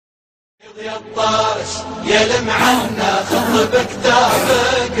يا الطارش يا المعنى خط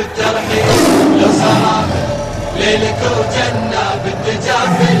بكتابك الترحيب لو صرافة ليلك وجنة بالدجا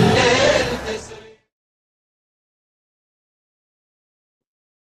في الليل تسري.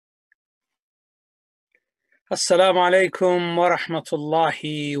 السلام عليكم ورحمة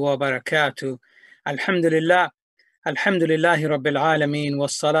الله وبركاته. الحمد لله رب العالمين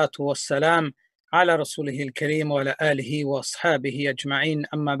والصلاة والسلام على رسوله الكريم وعلى آله وأصحابه أجمعين.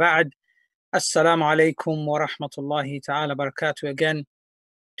 أما بعد. Assalamu alaikum wa rahmatullahi ta'ala barakatuh. Again,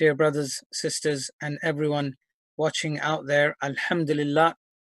 dear brothers, sisters, and everyone watching out there, alhamdulillah.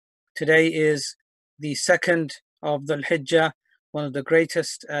 Today is the 2nd of Dhul Hijjah, one of the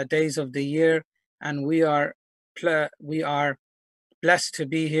greatest days of the year, and we are blessed to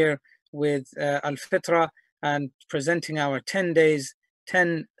be here with Al Fitrah and presenting our 10 days,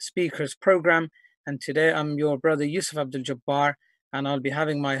 10 speakers program. And today I'm your brother Yusuf Abdul Jobbar, and I'll be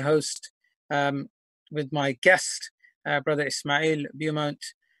having my host with my guest, brother Ismael Beaumont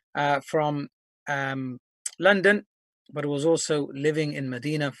from London, but was also living in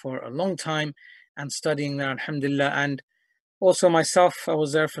Medina for a long time and studying there, alhamdulillah. And also myself, I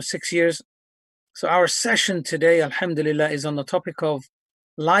was there for 6 years. So our session today, alhamdulillah, is on the topic of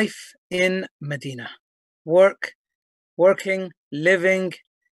life in Medina. Working, living,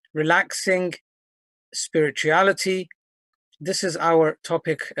 relaxing, spirituality. This is our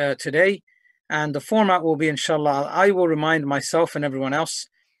topic today. And the format will be, inshallah, I will remind myself and everyone else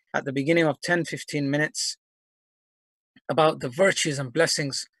at the beginning of 10-15 minutes about the virtues and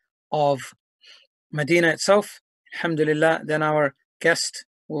blessings of Medina itself, alhamdulillah. Then our guest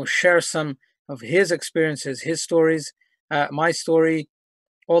will share some of his experiences, his stories, my story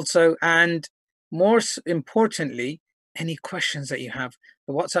also, and more importantly, any questions that you have.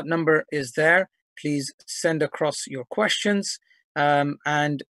 The WhatsApp number is there. Please send across your questions.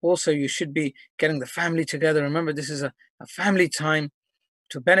 And also you should be getting the family together. Remember, this is a family time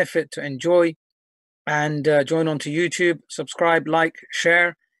to benefit, to enjoy, and join onto YouTube, subscribe, like,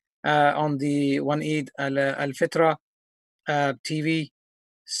 share on the One Eid Al Fitrah TV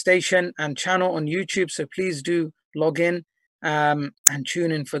station and channel on YouTube. So please do log in and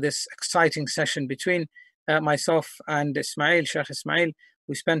tune in for this exciting session between myself and Ismail, Sheikh Ismail.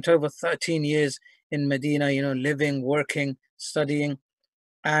 We spent over 13 years in Medina, living, working, studying,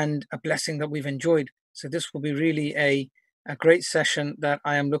 and a blessing that we've enjoyed. So this will be really a great session that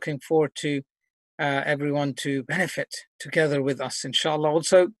I am looking forward to everyone to benefit together with us, inshallah.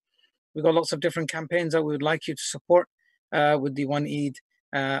 Also, we've got lots of different campaigns that we would like you to support with the One Eid.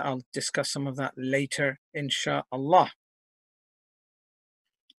 I'll discuss some of that later, inshallah.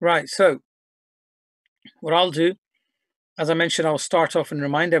 Right, so what I'll do, as I mentioned, I'll start off and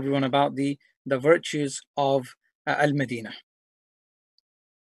remind everyone about the virtues of Al-Medina.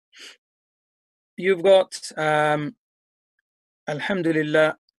 You've got,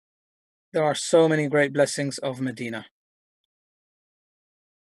 alhamdulillah, there are so many great blessings of Medina.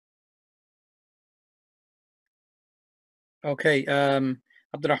 Okay,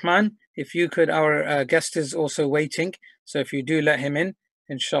 Abdurrahman, if you could, our guest is also waiting, so if you do let him in,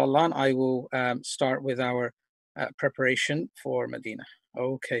 inshallah, I will start with our preparation for Medina.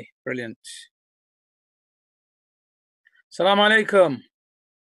 Okay, brilliant. Assalamu alaikum.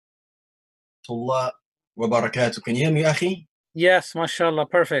 Allah wa barakatuh. Can you hear me, akhi? Yes, mashallah,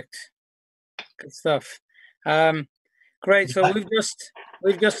 perfect. Good stuff. Great. So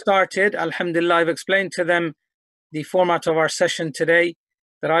we've just started. Alhamdulillah, I've explained to them the format of our session today,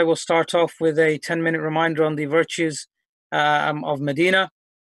 that I will start off with a 10-minute reminder on the virtues of Medina.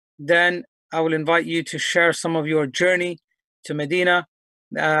 Then I will invite you to share some of your journey to Medina,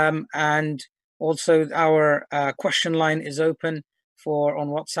 and also our question line is open on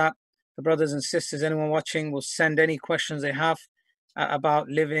WhatsApp. The brothers and sisters, anyone watching, will send any questions they have about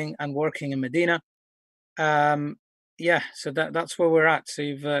living and working in Medina. Yeah, so that's where we're at. So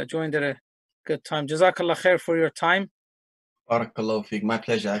you've joined at a good time. Jazakallah khair for your time. Barakallahu feek. My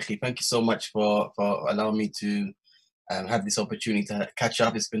pleasure, akhi. Thank you so much for allowing me to have this opportunity to catch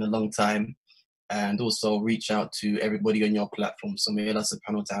up. It's been a long time, and also reach out to everybody on your platform. So may Allah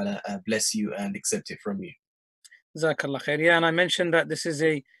subhanahu wa ta'ala bless you and accept it from you. Jazakallah khair. Yeah, and I mentioned that this is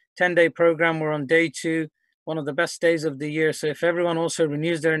a 10-day program. We're on day 2, one of the best days of the year. So if everyone also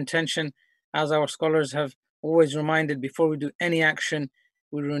renews their intention, as our scholars have always reminded, before we do any action,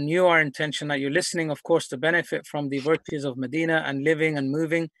 we renew our intention that you're listening, of course, to benefit from the virtues of Medina and living and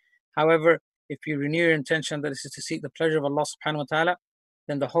moving. However, if you renew your intention that this is to seek the pleasure of Allah subhanahu wa ta'ala,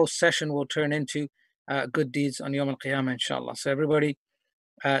 then the whole session will turn into good deeds on Yawm al-Qiyamah, inshallah. So everybody,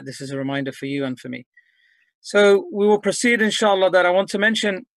 this is a reminder for you and for me. So we will proceed, inshallah, that I want to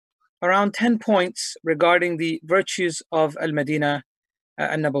mention around 10 points regarding the virtues of Al-Madinah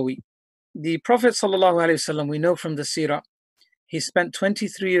An-Nabawi. The Prophet ﷺ, we know from the seerah, he spent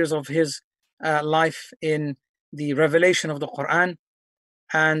 23 years of his life in the revelation of the Quran,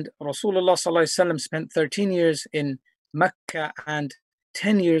 and Rasulullah ﷺ spent 13 years in Mecca and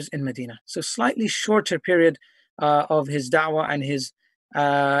 10 years in Medina. So slightly shorter period of his da'wah and his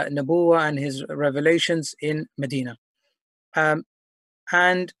nabuwah and his revelations in Medina.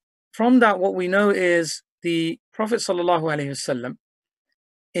 And from that, what we know is the Prophet ﷺ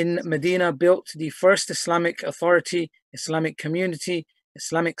in Medina built the first Islamic authority, Islamic community,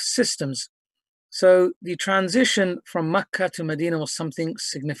 Islamic systems. So the transition from Mecca to Medina was something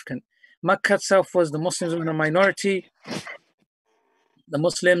significant. Mecca itself was, the Muslims were in a minority. The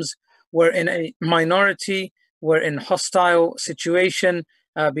Muslims were in a minority, were in hostile situation,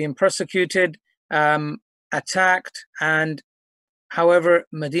 being persecuted, attacked, and however,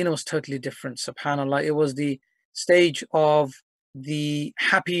 Medina was totally different, subhanAllah. It was the stage of the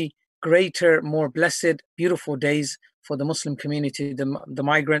happy, greater, more blessed, beautiful days for the Muslim community, the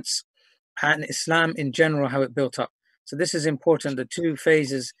migrants, and Islam in general, how it built up. So this is important, the two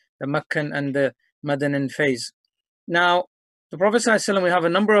phases, the Meccan and the Madinan phase. Now, the Prophet ﷺ, we have a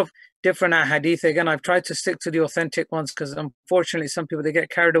number of different hadith. Again, I've tried to stick to the authentic ones because unfortunately some people, they get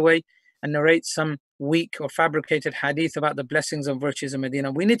carried away and narrate some weak or fabricated hadith about the blessings and virtues of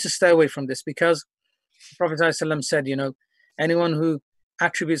Medina. We need to stay away from this because the Prophet ﷺ said, you know, anyone who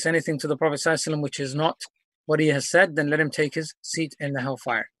attributes anything to the Prophet ﷺ which is not what he has said, then let him take his seat in the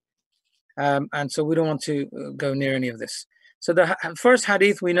hellfire. And so we don't want to go near any of this. So the first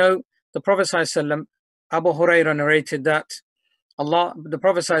hadith, we know the Prophet ﷺ, Abu Hurairah narrated that the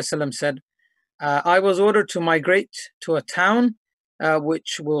Prophet ﷺ said, I was ordered to migrate to a town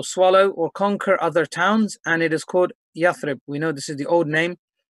which will swallow or conquer other towns, and it is called Yathrib. We know this is the old name,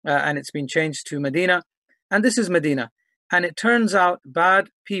 and it's been changed to Medina, and this is Medina. And it turns out bad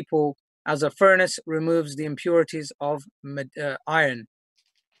people, as a furnace removes the impurities of iron.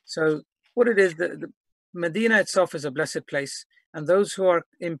 So what it is, the Medina itself is a blessed place, and those who are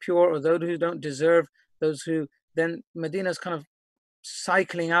impure or those who don't deserve, those who, then Medina is kind of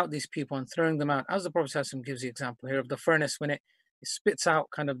cycling out these people and throwing them out, as the Prophet ﷺ gives the example here of the furnace when it spits out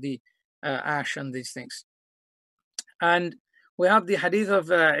kind of the ash and these things. And we have the hadith of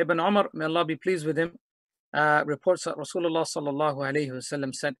Ibn Umar, may Allah be pleased with him, reports that Rasulullah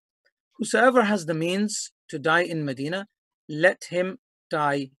ﷺ said, whosoever has the means to die in Medina, let him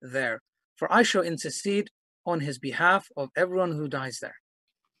die there, for I shall intercede on his behalf of everyone who dies there.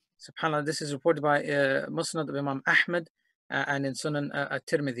 SubhanAllah, this is reported by Musnad of Imam Ahmad and in Sunan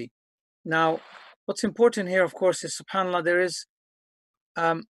at-Tirmidhi. Now, what's important here, of course, is SubhanAllah, there is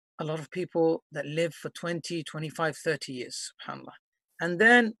a lot of people that live for 20, 25, 30 years, SubhanAllah. And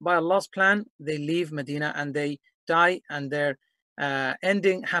then by Allah's plan, they leave Medina and they die, and their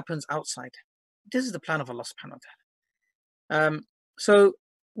ending happens outside. This is the plan of Allah subhanahu wa ta'ala. So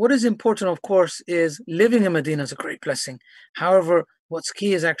what is important, of course, is living in Medina is a great blessing. However, what's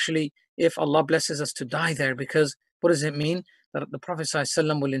key is actually if Allah blesses us to die there, because what does it mean? That the Prophet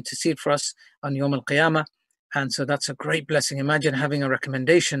ﷺ will intercede for us on Yawm al-Qiyamah. And so that's a great blessing. Imagine having a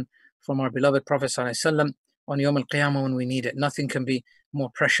recommendation from our beloved Prophet ﷺ on Yawm al-Qiyamah when we need it. Nothing can be more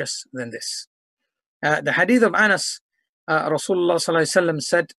precious than this. The hadith of Anas, Rasulullah ﷺ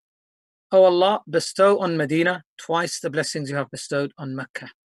said, "O Allah, bestow on Medina twice the blessings you have bestowed on Mecca."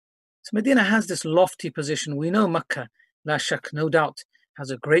 So Medina has this lofty position. We know Mecca, la shak, no doubt,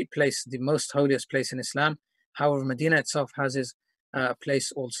 has a great place, the most holiest place in Islam. However, Medina itself has its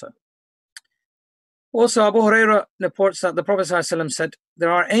place also. Also, Abu Hurairah reports that the Prophet ﷺ said,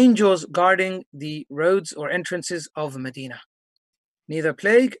 there are angels guarding the roads or entrances of Medina. Neither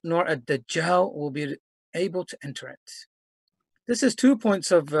plague nor a Dajjal will be able to enter it. This is 2 points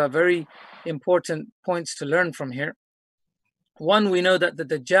of very important points to learn from here. One, we know that the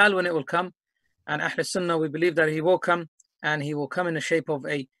Dajjal, when it will come, and Ahl Sunnah, we believe that he will come, and he will come in the shape of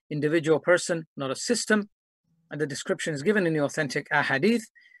an individual person, not a system. And the description is given in the authentic ahadith.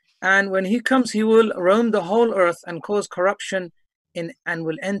 And when he comes, he will roam the whole earth and cause corruption and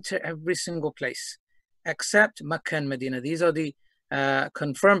will enter every single place, except Mecca and Medina. These are the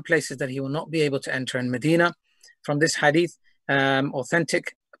confirmed places that he will not be able to enter. In Medina, from this hadith,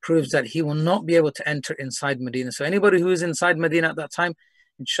 authentic, proves that he will not be able to enter inside Medina. So anybody who is inside Medina at that time,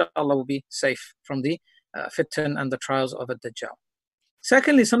 inshallah, will be safe from the fitan and the trials of a Dajjal.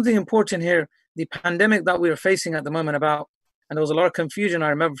 Secondly, something important here, the pandemic that we are facing at the moment about, and there was a lot of confusion, I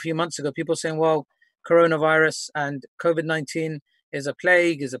remember a few months ago, people saying, well, coronavirus and COVID-19 is a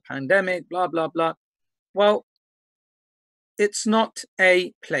plague, is a pandemic, blah, blah, blah. Well, it's not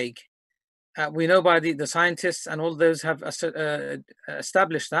a plague. We know by the scientists and all those have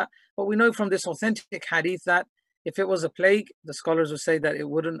established that. But we know from this authentic hadith that if it was a plague, the scholars would say that it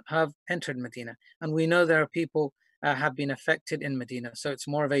wouldn't have entered Medina. And we know there are people have been affected in Medina. So it's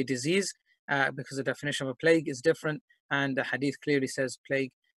more of a disease because the definition of a plague is different. And the hadith clearly says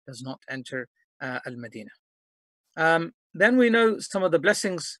plague does not enter Al-Medina. Then we know some of the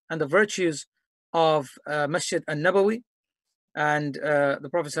blessings and the virtues of Masjid al-Nabawi. And the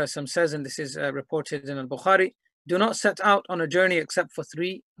Prophet ﷺ says, and this is reported in Al-Bukhari, do not set out on a journey except for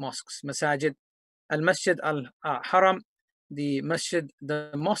 3 mosques, Masajid, Al-Masjid al-Haram, the Masjid,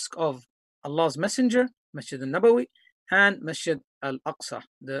 the mosque of Allah's Messenger, Masjid al-Nabawi, and Masjid al-Aqsa,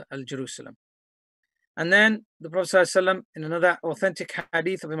 the Al-Jerusalem. And then the Prophet ﷺ, in another authentic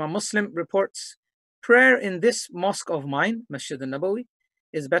hadith of Imam Muslim, reports, prayer in this mosque of mine, Masjid al-Nabawi,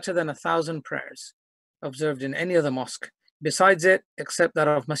 is better than 1,000 prayers observed in any other mosque besides it, except that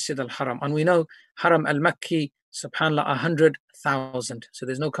of Masjid al-Haram. And we know Haram al-Makki, subhanAllah, 100,000. So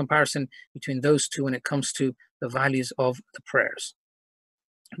there's no comparison between those two when it comes to the values of the prayers.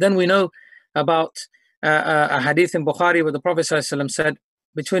 Then we know about a hadith in Bukhari where the Prophet ﷺ said,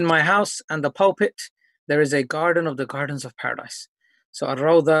 between my house and the pulpit, there is a garden of the gardens of paradise. So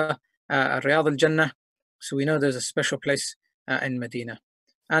Ar-Rawda, Riyadh al-Jannah. So we know there's a special place in Medina.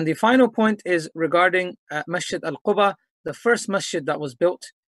 And the final point is regarding Masjid al-Quba, the first masjid that was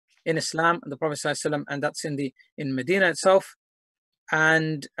built in Islam, the Prophet ﷺ, and that's in Medina itself.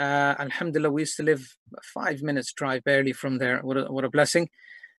 And alhamdulillah, we used to live 5 minutes drive barely from there. What a blessing.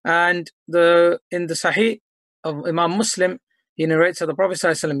 And in the Sahih of Imam Muslim, he narrates that the Prophet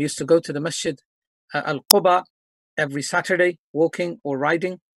ﷺ used to go to the Masjid al-Quba every Saturday, walking or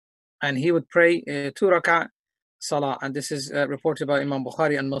riding, and he would pray 2 rak'ah salah, and this is reported by Imam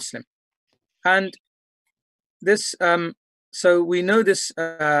Bukhari and Muslim. And this, so we know this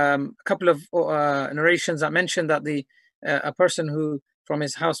couple of narrations that mention that a person who from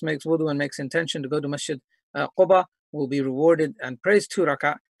his house makes wudu and makes intention to go to Masjid Quba will be rewarded, and prays 2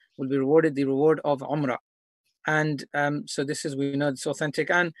 rak'ah, will be rewarded the reward of Umrah. And so this is, we know it's authentic.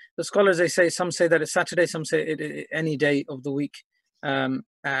 And the scholars, they say, some say that it's Saturday, some say it any day of the week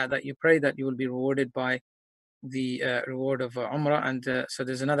that you pray, that you will be rewarded by the reward of Umrah. And so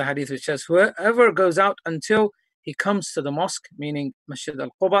there's another hadith which says, whoever goes out until he comes to the mosque, meaning Masjid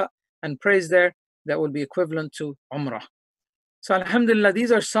al-Quba, and prays there, that will be equivalent to Umrah. So alhamdulillah,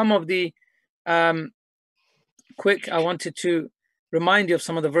 these are some of the quick, I wanted to remind you of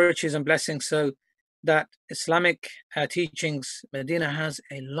some of the virtues and blessings, so that Islamic teachings, Medina has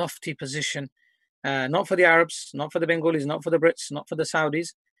a lofty position, not for the Arabs, not for the Bengalis, not for the Brits, not for the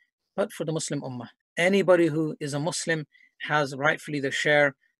Saudis, but for the Muslim Ummah. Anybody who is a Muslim has rightfully the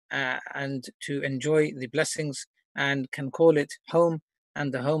share and to enjoy the blessings, and can call it home,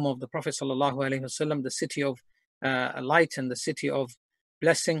 and the home of the Prophet ﷺ, the city of light and the city of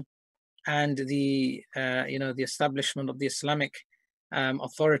blessing, and the the establishment of the Islamic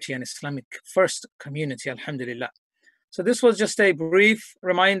authority and Islamic first community, alhamdulillah. So this was just a brief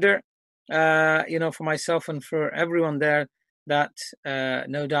reminder, for myself and for everyone there, that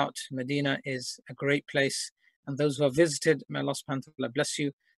no doubt Medina is a great place, and those who have visited, may Allah subhanahu wa ta'ala bless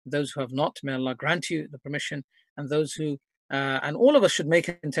you. Those who have not, may Allah grant you the permission. And those who, and all of us should make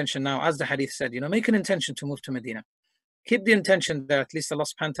an intention now, as the hadith said, make an intention to move to Medina. Keep the intention there, at least Allah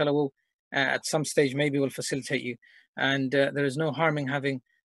subhanahu wa ta'ala will, at some stage, maybe will facilitate you. And there is no harm in having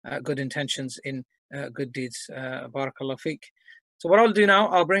good intentions in good deeds. Barakallah feek. So what I'll do now,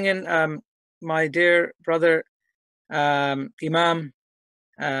 I'll bring in my dear brother, Imam,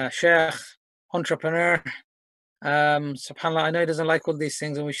 Shaykh, entrepreneur. SubhanAllah, I know he doesn't like all these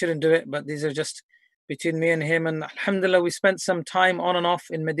things and we shouldn't do it, but these are just between me and him. And alhamdulillah, we spent some time on and off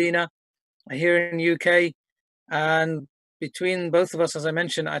in Medina, here in UK, and between both of us, as I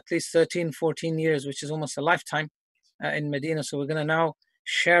mentioned, at least 13, 14 years, which is almost a lifetime in Medina. So we're going to now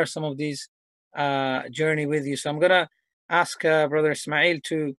share some of these journey with you. So I'm going to ask Brother Ismail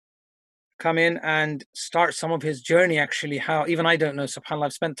to come in and start some of his journey, actually, how, even I don't know, subhanAllah,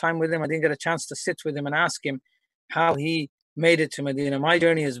 I've spent time with him. I didn't get a chance to sit with him and ask him how he made it to Medina. My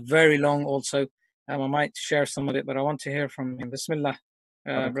journey is very long also. I might share some of it, but I want to hear from him. Bismillah,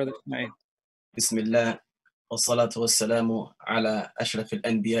 Brother Ismail. Bismillah. والصلاة والسلام على أشرف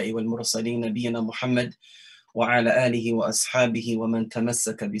الأنبياء والمرسلين نبينا محمد وعلى آله وأصحابه ومن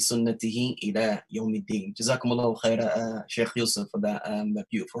تمسك بسنته إلى يوم الدين. جزاكم الله خيرا, Sheikh Yusuf, for that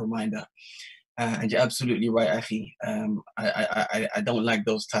beautiful reminder. And you're absolutely right, Akhi. I don't like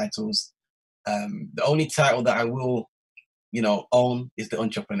those titles. The only title that I will, own is the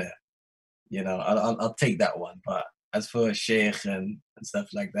entrepreneur. I'll take that one. But as for Sheikh and stuff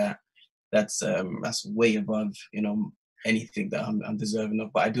like that, that's way above, you know, anything that I'm deserving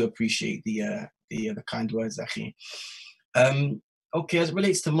of. But I do appreciate the kind words, Akhi. Okay, as it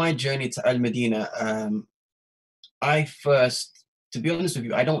relates to my journey to Al Medina, I first, to be honest with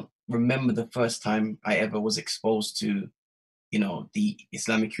you, I don't remember the first time I ever was exposed to, you know, the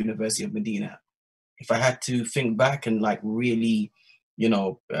Islamic University of Medina. If I had to think back and like really, you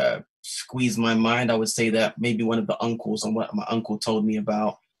know, squeeze my mind, I would say that maybe one of the uncles, and what my uncle told me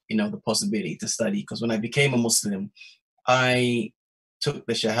about, you know, the possibility to study. Because when I became a Muslim, I took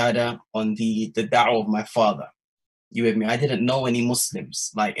the Shahada on the da'wah of my father. You with me? I didn't know any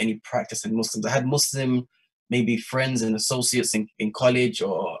Muslims, like any practicing Muslims. I had Muslim maybe friends and associates in college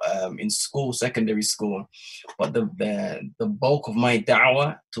or in school, secondary school. But the bulk of my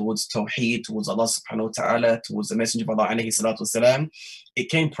da'wah towards Tawheed, towards Allah subhanahu wa ta'ala, towards the Messenger of Allah alayhi salatu wasalam, it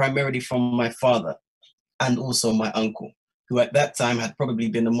came primarily from my father and also my uncle, who at that time had probably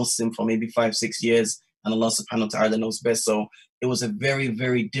been a Muslim for maybe 5-6 years, and Allah subhanahu wa ta'ala knows best. So it was a very,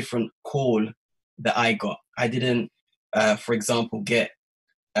 very different call that I got. I didn't, for example, get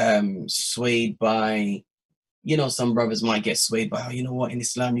swayed by, you know, some brothers might get swayed by, oh, you know what, in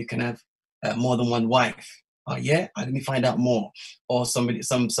Islam you can have more than one wife. Oh yeah, let me find out more. Or some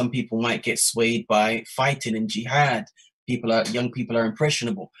people might get swayed by fighting and jihad. Young people are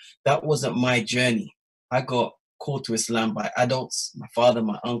impressionable. That wasn't my journey. I got called to Islam by adults, my father,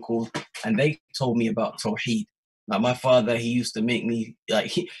 my uncle, and they told me about Tawheed. Like my father, he used to make me, like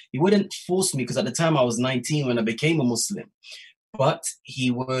he wouldn't force me, because at the time I was 19 when I became a Muslim. But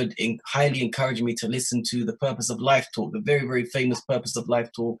he would highly encourage me to listen to the Purpose of Life talk, the very, very famous Purpose of Life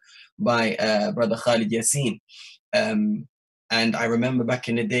talk by Brother Khalid Yasin. And I remember back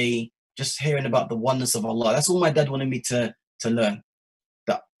in the day, just hearing about the oneness of Allah. That's all my dad wanted me to learn,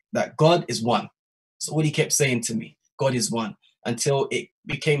 that God is one. That's all he kept saying to me, God is one, until it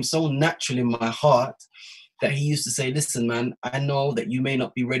became so natural in my heart that he used to say, listen, man, I know that you may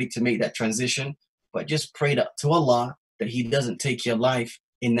not be ready to make that transition, but just pray that to Allah that he doesn't take your life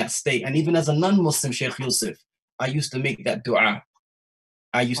in that state. And even as a non-Muslim, Sheikh Yusuf, I used to make that dua.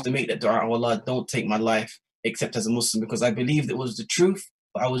 Oh Allah, don't take my life except as a Muslim, because I believed it was the truth,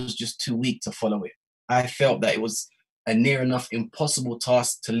 but I was just too weak to follow it. I felt that it was a near enough impossible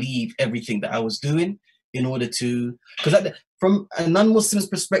task to leave everything that I was doing in order to, because from a non-Muslim's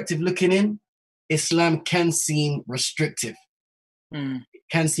perspective looking in, Islam can seem restrictive. It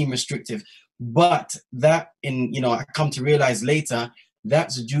can seem restrictive. But that, I come to realize later,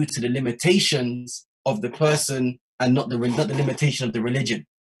 that's due to the limitations of the person and not the limitation of the religion.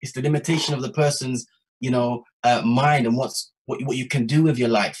 It's the limitation of the person's, mind and what you can do with your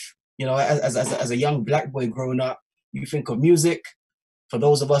life. As a young black boy growing up, you think of music. For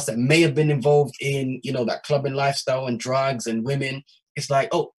those of us that may have been involved in, that clubbing lifestyle and drugs and women, it's like,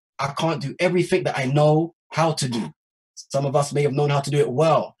 oh, I can't do everything that I know how to do. Some of us may have known how to do it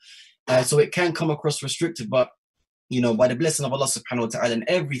well. So it can come across restrictive, but, by the blessing of Allah subhanahu wa ta'ala, and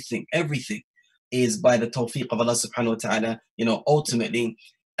everything is by the tawfiq of Allah subhanahu wa ta'ala, ultimately,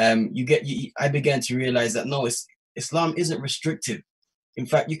 I began to realize that, no, Islam isn't restrictive. In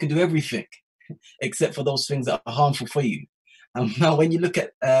fact, you can do everything except for those things that are harmful for you. And now when you look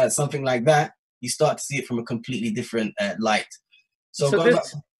at something like that, you start to see it from a completely different light.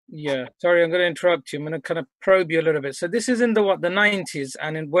 Yeah, sorry, I'm going to interrupt you. I'm going to kind of probe you a little bit. So this is in the 90s,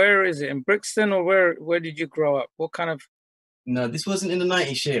 and where is it? In Brixton, or where did you grow up? What kind of? No, this wasn't in the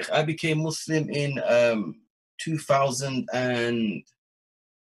 90s, Sheikh. I became Muslim in 2000 and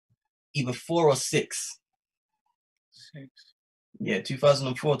either 4 or 6. 6. Yeah,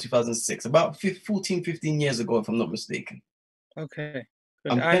 2004, 2006, about 15 years ago, if I'm not mistaken. Okay.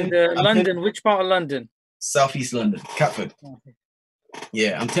 Good. And London, which part of London? Southeast London, Catford. Okay.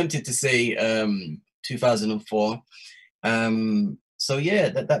 Yeah, I'm tempted to say 2004. So yeah,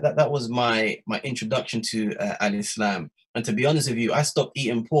 that was my introduction to al-Islam. And to be honest with you, I stopped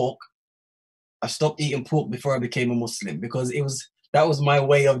eating pork. Before I became a Muslim, because that was my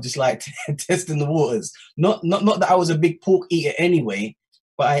way of just like testing the waters. Not that I was a big pork eater anyway,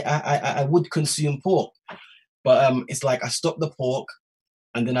 but I would consume pork. But it's like I stopped the pork,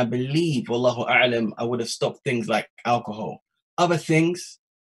 and then I believe, wallahu a'lam, I would have stopped things like alcohol. Other things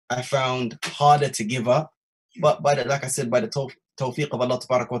I found harder to give up, but like I said, by the tawfiq of Allah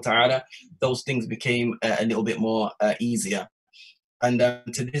wa ta'ala, those things became a little bit more easier. And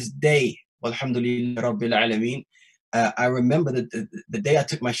to this day, alhamdulillah rabbil alameen, I remember the day I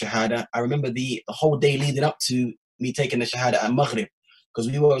took my shahada. I remember the whole day leading up to me taking the shahada at Maghrib, because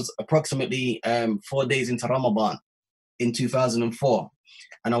we were approximately 4 days into Ramadan in 2004.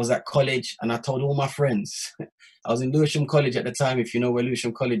 And I was at college, and I told all my friends. I was in Lewisham College at the time, if you know where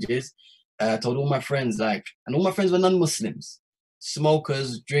Lewisham College is. told all my friends, like, and all my friends were non-Muslims,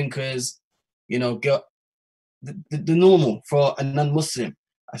 smokers, drinkers, you know, the normal for a non-Muslim.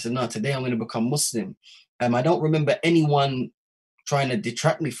 I said, no, today I'm going to become Muslim. I don't remember anyone trying to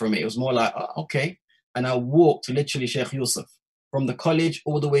detract me from it. It was more like, okay. And I walked to literally Sheikh Yusuf from the college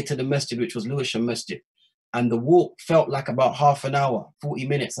all the way to the masjid, which was Lewisham Masjid. And the walk felt like about half an hour, 40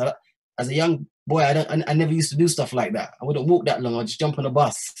 minutes. As a young boy, I never used to do stuff like that. I wouldn't walk that long. I'd just jump on a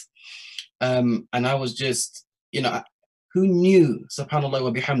bus. And I was just, you know, who knew, subhanAllah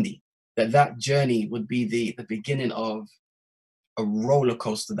wa bihamdi, that journey would be the beginning of a roller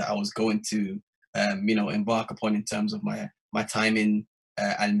coaster that I was going to, you know, embark upon in terms of my time in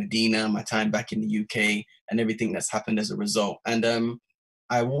Medina, my time back in the UK, and everything that's happened as a result. And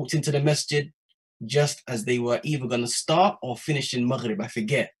I walked into the masjid just as they were either going to start or finish in Maghrib, I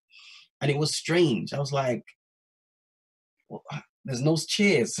forget. And it was strange. I was like, well, there's no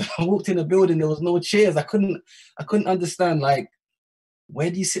chairs. I walked in the building, there was no chairs. I couldn't understand, like, where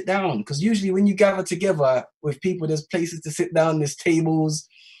do you sit down? Because usually when you gather together with people, there's places to sit down, there's tables,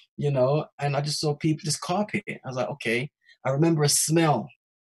 you know, and I just saw people, just carpet. I was like, okay. I remember a smell,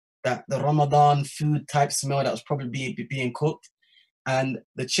 that the Ramadan food type smell that was probably being cooked. And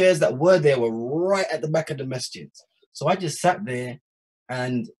the chairs that were there were right at the back of the masjid. So I just sat there,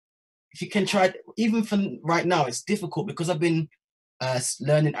 and if you can try, even for right now, it's difficult because I've been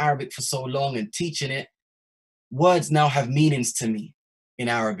learning Arabic for so long and teaching it. Words now have meanings to me in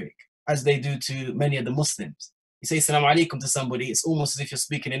Arabic, as they do to many of the Muslims. You say Assalamu alaikum to somebody, it's almost as if you're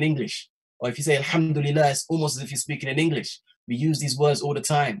speaking in English. Or if you say Alhamdulillah, it's almost as if you're speaking in English. We use these words all the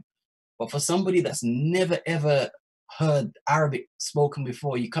time. But for somebody that's never ever heard Arabic spoken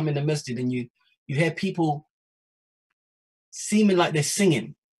before, you come in the masjid and you hear people seeming like they're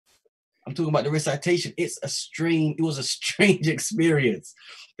singing. I'm talking about the recitation. It was a strange experience.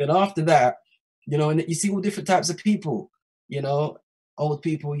 Then after that, you know, and you see all different types of people, you know, old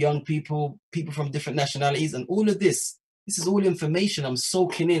people, young people, people from different nationalities, and all of this is all information I'm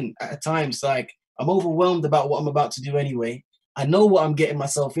soaking in at times. Like, I'm overwhelmed about what I'm about to do anyway. I know what I'm getting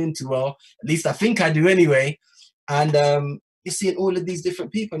myself into. Well, at least I think I do anyway. And you're seeing all of these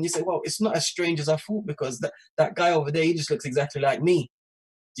different people, and you say, well, it's not as strange as I thought, because that guy over there, he just looks exactly like me,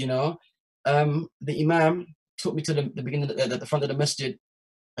 you know. The Imam took me to the beginning, the front of the masjid,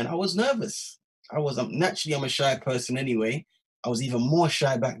 and I was nervous. Naturally, I'm a shy person anyway. I was even more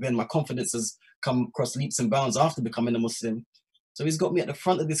shy back then. My confidence has come across leaps and bounds after becoming a Muslim. So he's got me at the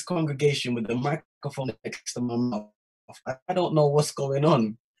front of this congregation with the microphone next to my mouth. I don't know what's going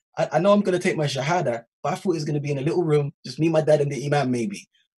on. I know I'm going to take my shahada, but I thought it was going to be in a little room, just me, my dad, and the Imam maybe.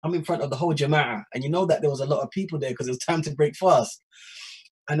 I'm in front of the whole jama'ah, and you know that there was a lot of people there because it was time to break fast.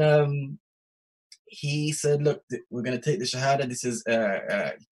 And he said, look, we're going to take the shahada. This is,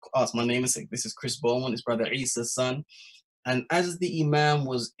 asked my name, this is Chris Beaumont, his brother Isa's son. And as the Imam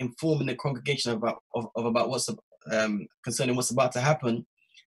was informing the congregation about what's concerning what's about to happen,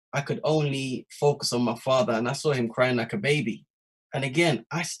 I could only focus on my father, and I saw him crying like a baby. And again,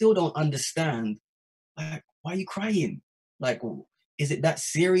 I still don't understand, like, why are you crying? Like, is it that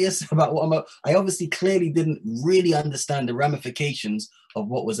serious about what I'm about? I obviously clearly didn't really understand the ramifications of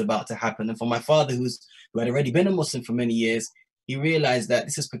what was about to happen. And for my father, who had already been a Muslim for many years, he realized that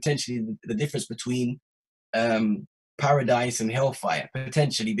this is potentially the difference between paradise and hellfire,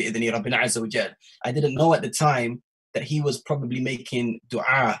 potentially. I didn't know at the time that he was probably making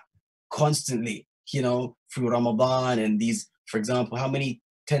dua constantly, you know, through Ramadan and these, for example, how many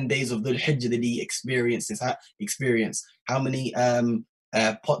 10 days of Dhul Hijjah did he experience? How many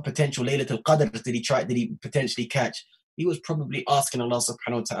potential Laylatul Qadr did he potentially catch? He was probably asking Allah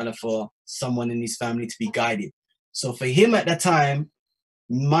subhanahu wa ta'ala for someone in his family to be guided. So for him at that time,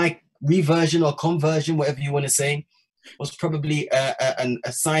 my reversion or conversion, whatever you want to say, was probably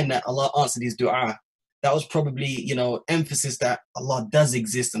a sign that Allah answered his dua. That was probably, you know, emphasis that Allah does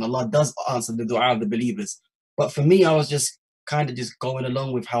exist and Allah does answer the dua of the believers. But for me, I was just kind of just going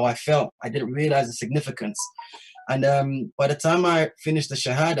along with how I felt. I didn't realize the significance. And by the time I finished the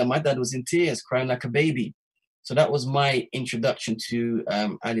shahada, my dad was in tears, crying like a baby. So that was my introduction to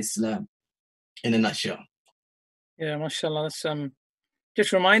al-Islam in a nutshell. Yeah, mashallah. That's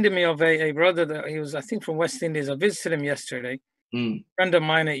just reminded me of a brother that he was, I think, from West Indies. I visited him yesterday, friend of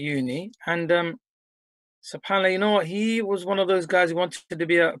mine at uni. And subhanAllah, you know what? He was one of those guys who wanted to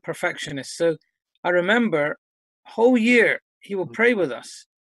be a perfectionist. So I remember whole year he would pray with us.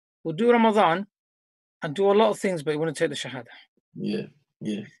 We'll do Ramadan and do a lot of things, but he wouldn't take the shahada. Yeah.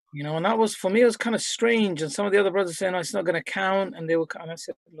 You know, and that was, for me, it was kind of strange. And some of the other brothers saying, no, it's not going to count. And they were, and I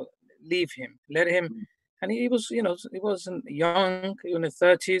said, look, leave him, let him. And he was, you know, he wasn't young, he was in his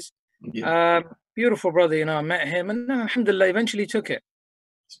 30s. Yeah, Beautiful brother, you know, I met him and then alhamdulillah eventually took it.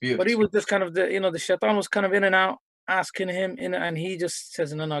 it's But he beautiful. was just kind of the, you know, the shaitan was kind of in and out, asking him in, and he just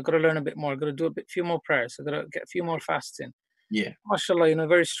says, no, I got to learn a bit more. I got to do few more prayers. I got to get a few more fasts in. Yeah, MashaAllah, you know,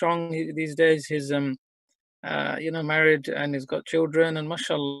 very strong these days. He's, you know, married and he's got children, and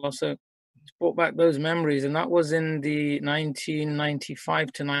MashaAllah, so it's brought back those memories. And that was in the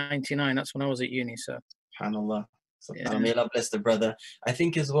 1995 to 99. That's when I was at uni. So, subhanallah. yeah, Subhanallah. May Allah bless the brother. I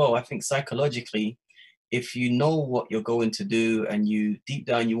think as well, I think psychologically, if you know what you're going to do and you deep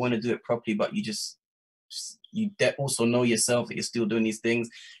down you want to do it properly, but you also know yourself that you're still doing these things,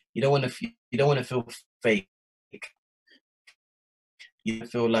 you don't want to feel fake. You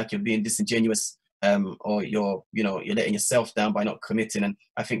feel like you're being disingenuous, or you're letting yourself down by not committing. And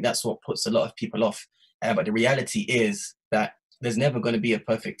I think that's what puts a lot of people off. But the reality is that there's never going to be a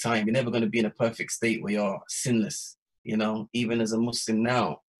perfect time. You're never going to be in a perfect state where you're sinless. You know, even as a Muslim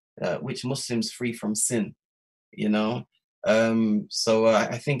now, which Muslim's free from sin? You know, so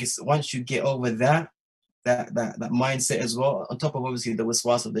I think it's once you get over that mindset as well, on top of obviously the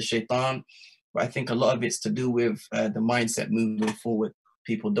waswas of the shaitan. But I think a lot of it's to do with the mindset moving forward.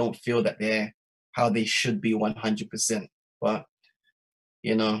 People don't feel that they're how they should be 100%. But,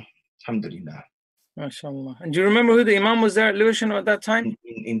 you know, alhamdulillah. MashaAllah. And do you remember who the Imam was there at Lewisham at that time?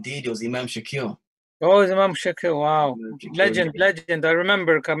 Indeed, it was Imam Shakil. Oh, it was Imam Shakil. Wow. Shakil, Legend. I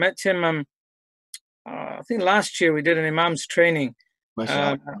remember I met him, I think last year we did an Imam's training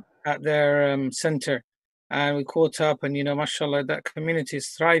mashallah. at their center. And we caught up, and, you know, mashallah, that community is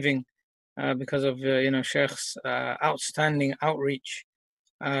thriving because of, you know, Sheikh's outstanding outreach.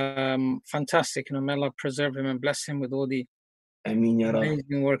 Fantastic, you know, may Allah preserve him and bless him with all the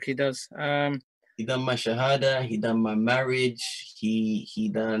amazing work he does. He done my shahada, he done my marriage,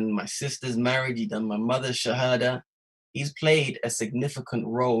 he done my sister's marriage, he done my mother's shahada. He's played a significant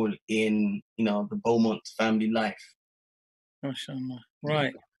role in, you know, the Beaumont family life. MashaAllah.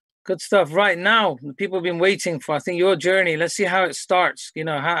 Right. Good stuff. Right now, the people have been waiting for, I think, your journey. Let's see how it starts. You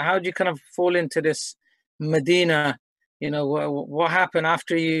know, how did you kind of fall into this Medina? You know, what happened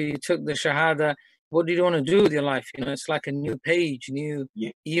after you took the Shahada? What did you want to do with your life? You know, it's like a new page, new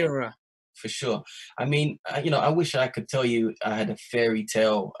era. For sure. I mean, you know, I wish I could tell you I had a fairy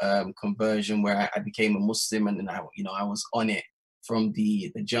tale conversion where I became a Muslim and then I was on it from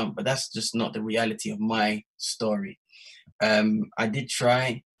the jump, but that's just not the reality of my story. I did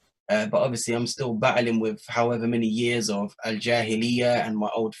try. But obviously, I'm still battling with however many years of al-jahiliyyah and my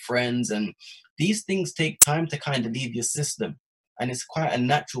old friends. And these things take time to kind of leave your system. And it's quite a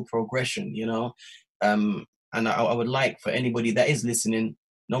natural progression, you know. And I would like for anybody that is listening,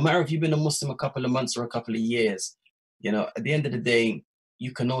 no matter if you've been a Muslim a couple of months or a couple of years, you know, at the end of the day,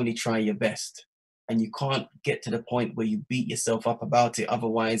 you can only try your best. And you can't get to the point where you beat yourself up about it.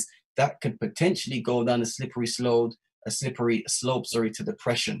 Otherwise, that could potentially go down a slippery slope, to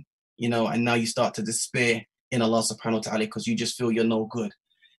depression. You know, and now you start to despair in Allah subhanahu wa ta'ala because you just feel you're no good.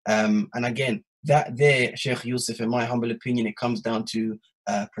 And again, that there, Sheikh Yusuf, in my humble opinion, it comes down to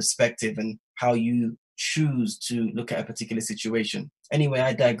perspective and how you choose to look at a particular situation. Anyway,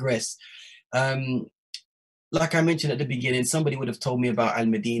 I digress. Like I mentioned at the beginning, somebody would have told me about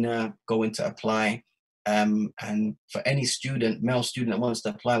Al-Medina, going to apply. And for any male student that wants to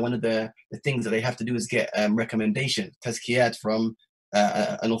apply, one of the things that they have to do is get recommendation, tazkiyat from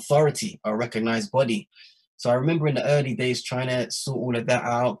an authority or a recognized body. So I remember in the early days trying to sort all of that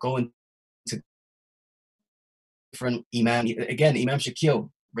out, going to different Imam. Again, Imam Shakil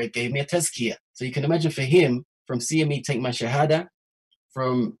gave me a tazkiyah. So you can imagine for him, from seeing me take my shahada,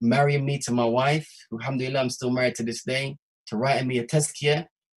 from marrying me to my wife, who alhamdulillah I'm still married to this day, to writing me a tazkiyah,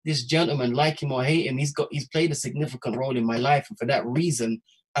 this gentleman, like him or hate him, he's played a significant role in my life. And for that reason,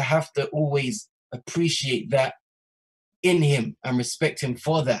 I have to always appreciate that in him and respect him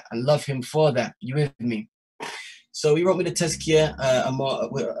for that and love him for that. You with me? So he wrote me the tazkiyah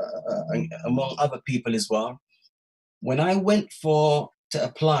among other people as well. When I went to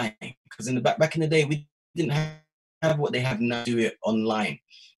apply, because back in the day we didn't have what they have now, do it online.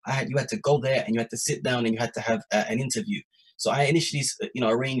 You had to go there and you had to sit down and you had to have an interview. So I initially,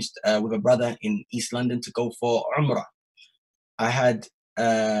 arranged with a brother in East London to go for Umrah.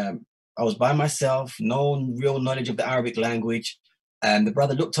 I was by myself, no real knowledge of the Arabic language. And the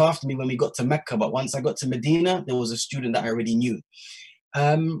brother looked after me when we got to Mecca. But once I got to Medina, there was a student that I already knew.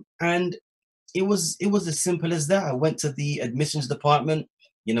 And it was as simple as that. I went to the admissions department.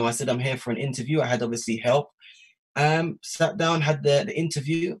 You know, I said, I'm here for an interview. I had obviously help. Sat down, had the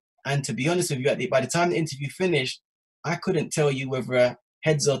interview. And to be honest with you, by the time the interview finished, I couldn't tell you whether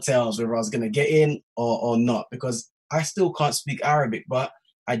heads or tails, whether I was going to get in or not, because I still can't speak Arabic. But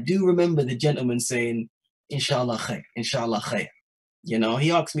I do remember the gentleman saying, Inshallah khair, Inshallah khair. You know,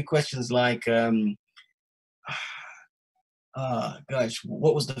 he asked me questions like, gosh,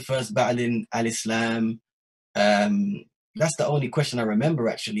 what was the first battle in Al-Islam? That's the only question I remember,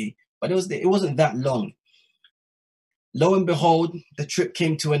 actually. But it wasn't that long. Lo and behold, the trip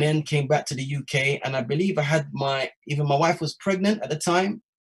came to an end, came back to the UK, and I believe I had either my wife was pregnant at the time,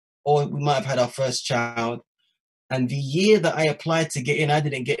 or we might have had our first child. And the year that I applied to get in, I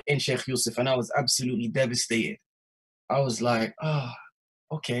didn't get in, Sheikh Yusuf, and I was absolutely devastated. I was like,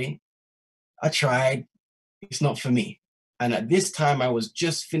 okay, I tried, it's not for me. And at this time, I was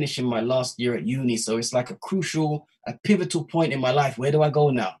just finishing my last year at uni, so it's like a pivotal point in my life. Where do I go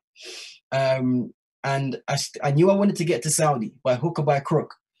now? And I knew I wanted to get to Saudi by hook or by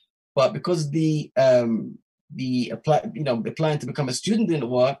crook, but because applying to become a student didn't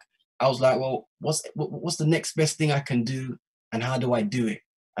work, I was like, well, what's the next best thing I can do, and how do I do it?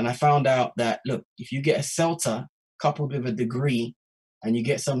 And I found out that, look, if you get a CELTA coupled with a degree and you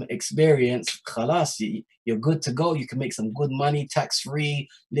get some experience, khalas, you're good to go. You can make some good money, tax-free,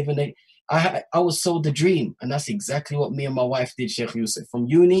 living it. I was sold the dream, and that's exactly what me and my wife did, Sheikh Yusuf. From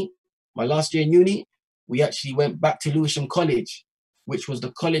uni, my last year in uni, we actually went back to Lewisham College, which was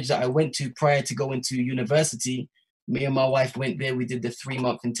the college that I went to prior to going to university. Me and my wife went there. We did the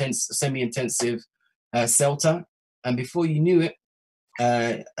 3-month semi-intensive CELTA. And before you knew it,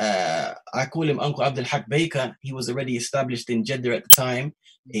 I call him Uncle Abdul Baker. He was already established in Jeddah at the time.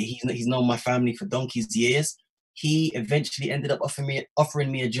 He's known my family for donkey's years. He eventually ended up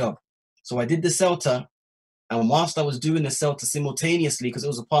offering me a job. So I did the CELTA. And whilst I was doing the CELTA simultaneously, because it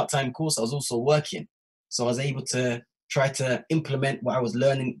was a part-time course, I was also working. So I was able to try to implement what I was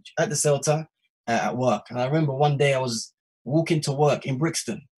learning at the CELTA at work. And I remember one day I was walking to work in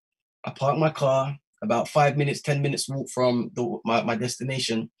Brixton. I parked my car, about 5 minutes, 10 minutes walk from my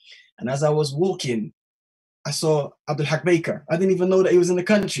destination. And as I was walking, I saw Abdul Baker. I didn't even know that he was in the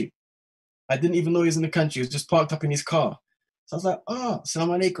country. He was just parked up in his car. So I was like,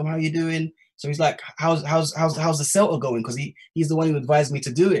 assalamu alaikum, how are you doing? So he's like, how's the CELTA going? Because he's the one who advised me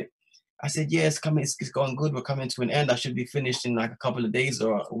to do it. I said, yeah, it's going good. We're coming to an end. I should be finished in like a couple of days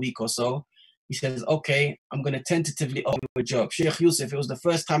or a week or so. He says, okay, I'm going to tentatively offer you a job. Sheikh Yusuf, it was the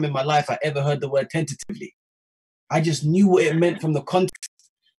first time in my life I ever heard the word tentatively. I just knew what it meant from the context.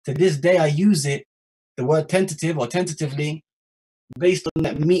 To this day, I use it, the word tentative or tentatively, based on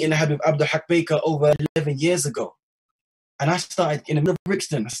that meeting I had with Abdul Baker over 11 years ago. And I started, in the middle of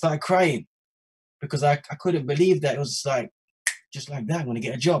Brixton, I started crying because I couldn't believe that it was like, just like that, I'm going to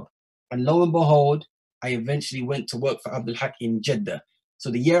get a job. And lo and behold, I eventually went to work for Abdul Haq in Jeddah. So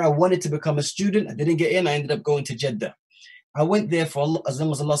the year I wanted to become a student, I didn't get in, I ended up going to Jeddah. I went there for as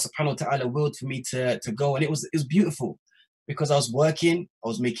long as Allah subhanahu wa ta'ala willed for me to go. And it was beautiful because I was working, I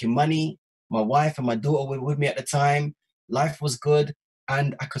was making money. My wife and my daughter were with me at the time. Life was good.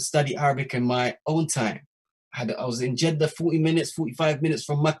 And I could study Arabic in my own time. I was in Jeddah 40 minutes, 45 minutes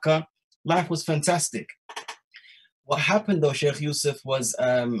from Mecca. Life was fantastic. What happened though, Sheikh Yusuf, was,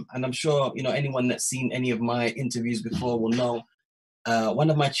 and I'm sure anyone that's seen any of my interviews before will know, one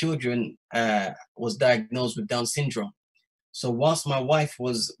of my children was diagnosed with Down syndrome. So whilst my wife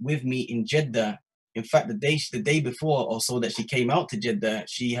was with me in Jeddah, in fact, the day before or so that she came out to Jeddah,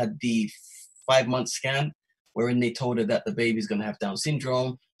 she had the 5-month scan wherein they told her that the baby's going to have Down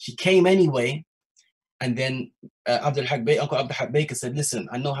syndrome. She came anyway. And then Uncle Abdul Baker said, listen,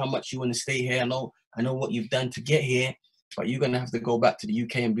 I know how much you want to stay here. I know what you've done to get here, but you're going to have to go back to the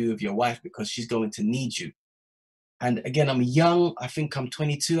UK and be with your wife because she's going to need you. And again, I'm young. I think I'm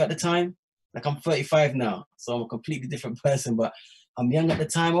 22 at the time. Like I'm 35 now. So I'm a completely different person, but I'm young at the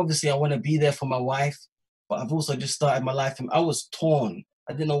time. Obviously, I want to be there for my wife, but I've also just started my life and I was torn.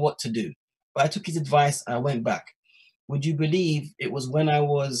 I didn't know what to do, but I took his advice and I went back. Would you believe it was when I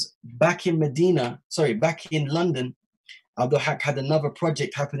was back in London, Abdul Haq had another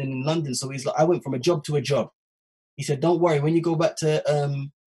project happening in London. So he's like, I went from a job to a job. He said, don't worry, when you go back to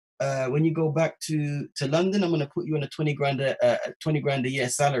London, I'm going to put you on a 20 grand a year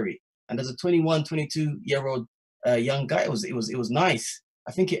salary. And as a 21, 22-year-old young guy, it was nice.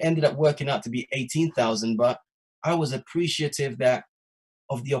 I think it ended up working out to be 18,000, but I was appreciative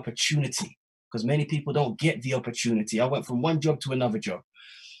of the opportunity, because many people don't get the opportunity. I went from one job to another job.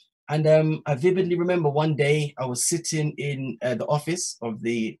 And I vividly remember one day I was sitting in the office of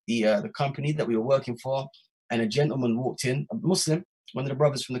the company that we were working for, and a gentleman walked in, a Muslim, one of the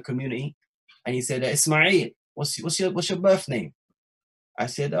brothers from the community, and he said, Ismael, what's your birth name? I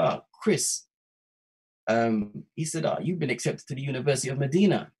said, Chris. He said, you've been accepted to the University of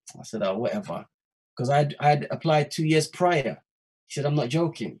Medina. I said, whatever. Because I'd applied 2 years prior He said, I'm not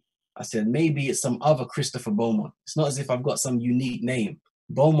joking. I said, maybe it's some other Christopher Beaumont. It's not as if I've got some unique name.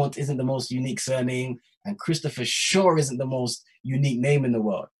 Beaumont isn't the most unique surname, and Christopher sure isn't the most unique name in the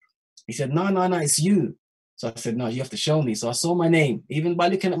world. He said, no, it's you. So I said, no, you have to show me. So I saw my name. Even by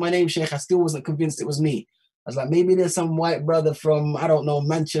looking at my name, Sheikh, I still wasn't convinced it was me. I was like, maybe there's some white brother from, I don't know,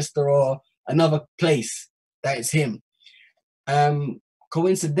 Manchester or another place that it's him.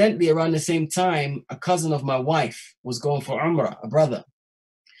 Coincidentally, around the same time, a cousin of my wife was going for Umrah, a brother.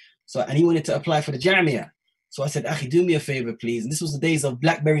 So, and he wanted to apply for the Jamia. So I said, Akhi, do me a favor, please. And this was the days of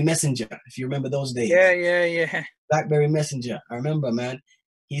BlackBerry Messenger, if you remember those days. Yeah. BlackBerry Messenger. I remember, man.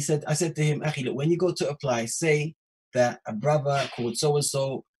 I said to him, Akhi, look, when you go to apply, say that a brother called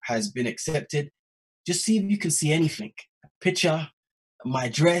so-and-so has been accepted. Just see if you can see anything, a picture, my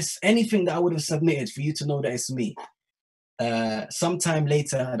address, anything that I would have submitted for you to know that it's me. Sometime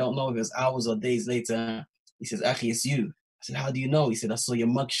later, I don't know if it was hours or days later, he says, Akhi, it's you. I said, how do you know? He said, I saw your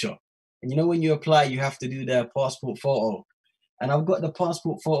mugshot. And you know, when you apply, you have to do the passport photo. And I've got the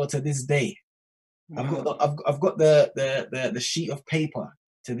passport photo to this day. Wow. I've got the sheet of paper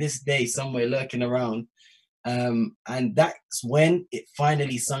to this day somewhere lurking around. And that's when it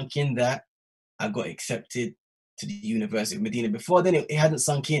finally sunk in that I got accepted to the University of Medina. Before then, it hadn't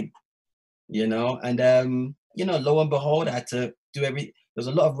sunk in, you know. And, you know, lo and behold, I had to do there's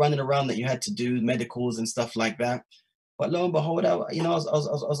a lot of running around that you had to do, medicals and stuff like that. But lo and behold, I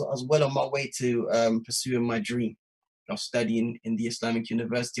was well on my way to pursuing my dream of studying in the Islamic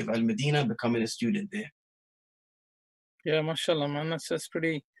University of Al Medina, becoming a student there. Yeah, mashallah, man. That's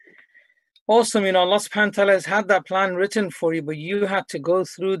pretty awesome. You know, Allah subhanahu wa ta'ala has had that plan written for you, but you had to go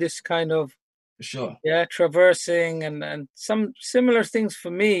through this kind of, For sure. yeah, traversing and some similar things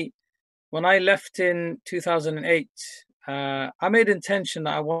for me. When I left in 2008, I made intention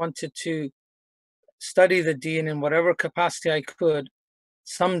that I wanted to study the deen in whatever capacity I could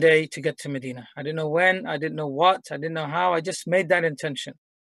someday to get to Medina. I didn't know when, I didn't know what, I didn't know how. I just made that intention.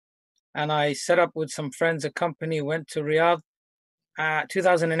 And I set up with some friends, a company, went to Riyadh.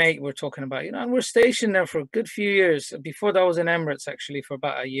 2008 we're talking about, you know, and we're stationed there for a good few years. Before that, I was in Emirates actually for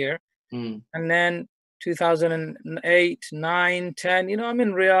about a year. And then 2008, 9, 10, you know, I'm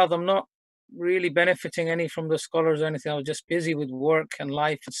in Riyadh. I'm not really benefiting any from the scholars or anything. I was just busy with work and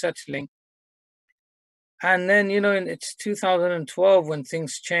life and settling. And then, you know, it's 2012 when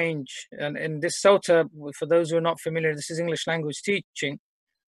things change. And in this SOTA, for those who are not familiar, this is English language teaching.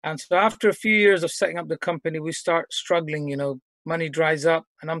 And so after a few years of setting up the company, we start struggling, you know, money dries up.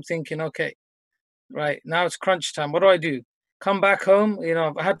 And I'm thinking, okay, right, now it's crunch time. What do I do? Come back home? You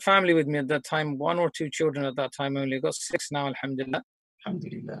know, I had family with me at that time, 1 or 2 children at that time only. I've got 6 now, alhamdulillah.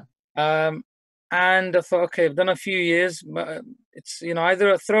 Alhamdulillah. And I thought, okay, I've done a few years, but it's, you know,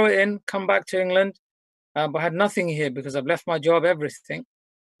 either I throw it in, come back to England, but I had nothing here because I've left my job, everything,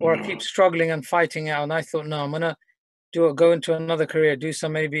 or I keep struggling and fighting out. And I thought, no, I'm going to go into another career, do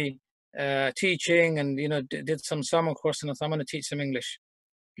some maybe teaching, and, you know, did some summer course, and I thought, I'm going to teach some English.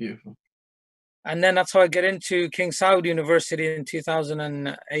 Beautiful. And then that's how I get into King Saud University in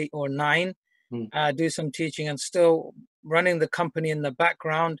 2008 or 9, do some teaching and still running the company in the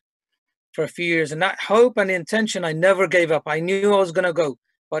background for a few years. And that hope and intention, I never gave up. I knew I was going to go,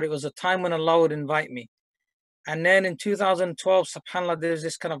 but it was a time when Allah would invite me. And then in 2012, subhanAllah, there's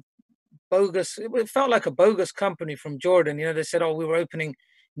this kind of bogus, it felt like a bogus company from Jordan. You know, they said, oh, we were opening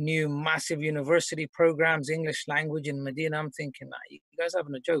new massive university programs, English language in Medina. I'm thinking, nah, you guys are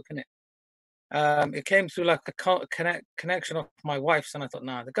having a joke, innit? It came through like a connection of my wife's, and I thought,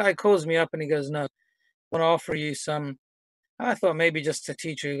 nah. The guy calls me up and he goes, no, I want to offer you some. I thought maybe just a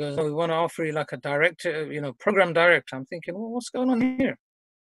teacher. He goes, no, we want to offer you like a director, you know, program director. I'm thinking, well, what's going on here?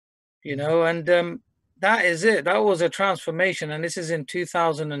 You know, and that is it. That was a transformation. And this is in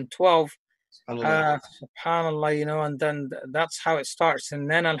 2012. SubhanAllah, you know, and then that's how it starts. And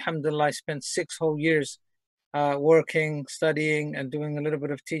then, alhamdulillah, I spent 6 whole years working, studying, and doing a little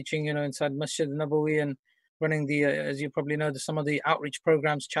bit of teaching, you know, inside Masjid Nabawi and running the, as you probably know, some of the outreach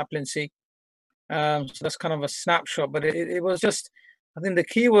programs, chaplaincy. So that's kind of a snapshot, but it was just, I think the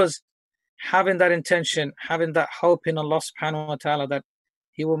key was having that intention, having that hope in Allah subhanahu wa ta'ala that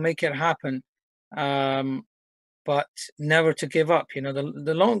He will make it happen, but never to give up. You know,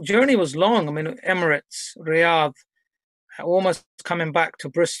 the long journey was long. I mean, Emirates, Riyadh, almost coming back to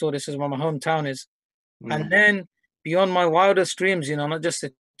Bristol. This is where my hometown is. And then beyond my wildest dreams, you know, not just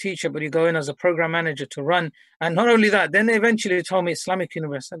a teacher, but you go in as a program manager to run. And not only that, then they eventually told me Islamic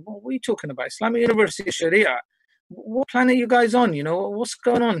University. I said, what are you talking about? Islamic University Sharia. What planet are you guys on? You know, what's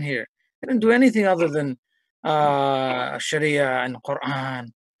going on here? They didn't do anything other than Sharia and Quran.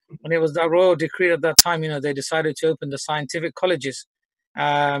 And it was that royal decree at that time, they decided to open the scientific colleges.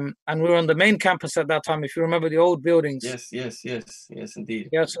 And we were on the main campus at that time, if you remember the old buildings. Yes, indeed.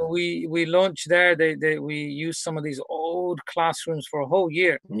 Yeah, so we launched there. We used some of these old classrooms for a whole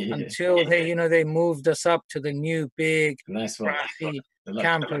year until they moved us up to the new big nice one,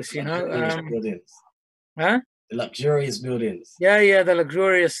 campus. Buildings. Huh? The luxurious buildings. Yeah, the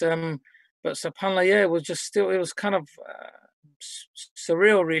luxurious. But subhanAllah, yeah, it was kind of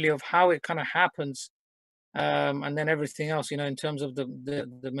surreal, really, of how it kind of happens. And then everything else, in terms of the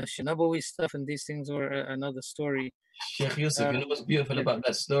Masjid Nabawi stuff and these things were another story. Sheikh Yusuf, what's beautiful about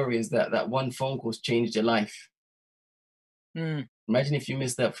that story is that one phone call's changed your life. Imagine if you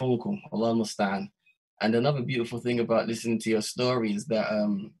missed that phone call, Allah musta'an. And another beautiful thing about listening to your story is that,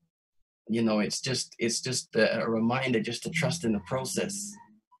 it's just a reminder just to trust in the process.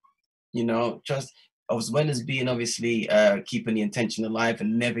 Trust, as well as being obviously keeping the intention alive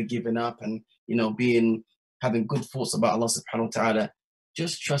and never giving up and, having good thoughts about Allah subhanahu wa ta'ala,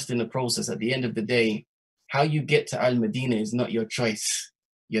 just trust in the process. At the end of the day, how you get to Al-Madinah is not your choice.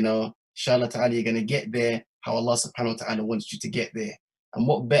 Inshallah ta'ala, you're going to get there how Allah subhanahu wa ta'ala wants you to get there. And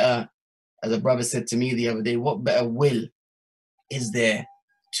what better, as a brother said to me the other day, what better will is there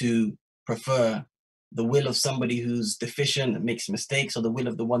to prefer the will of somebody who's deficient and makes mistakes, or the will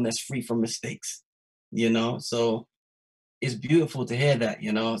of the one that's free from mistakes? So it's beautiful to hear that.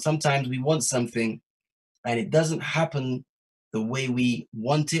 Sometimes we want something and it doesn't happen the way we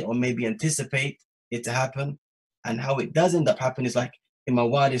want it or maybe anticipate it to happen. And how it does end up happening is like, in my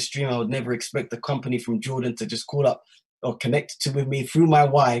wildest dream, I would never expect the company from Jordan to just call up or connect with me through my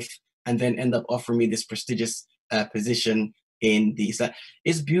wife and then end up offering me this prestigious position in the Islam.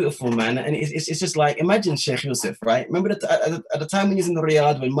 It's beautiful, man. And it's just like, imagine Sheikh Yusuf, right? Remember that at the time when he was in the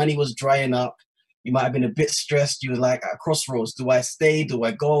Riyadh, when money was drying up, you might have been a bit stressed. You were like at a crossroads. Do I stay? Do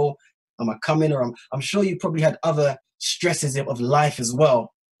I go? Am I coming? Or I'm sure you probably had other stresses of life as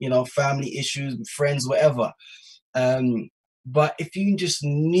well, family issues, friends, whatever. But if you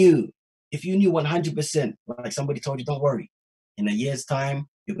knew 100%, like somebody told you, don't worry, in a year's time,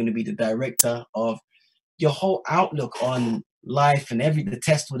 you're going to be the director of your whole outlook on life, and the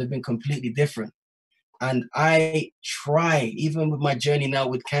test would have been completely different. And I try, even with my journey now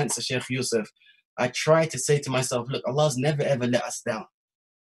with cancer, Sheikh Yusuf, I try to say to myself, look, Allah's never ever let us down.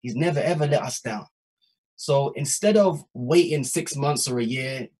 He's never ever let us down. So instead of waiting 6 months or a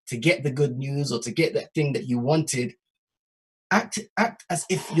year to get the good news or to get that thing that you wanted, act as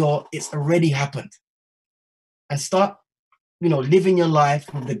if it's already happened, and start, living your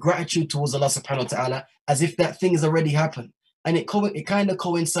life with the gratitude towards Allah subhanahu wa ta'ala as if that thing has already happened. And it kind of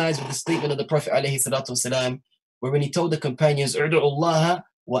coincides with the statement of the Prophet alayhi salatu wasalam, where when he told the companions, "Ud'u Allah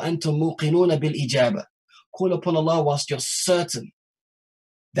wa antum muqinuna bil ijaba," call upon Allah whilst you're certain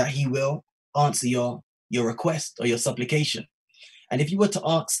that He will answer your request or your supplication. And if you were to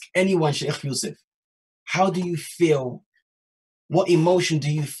ask anyone, Sheikh Yusuf, how do you feel? What emotion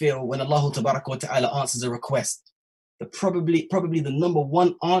do you feel when Allah tabaraka wa ta'ala answers a request? Probably the number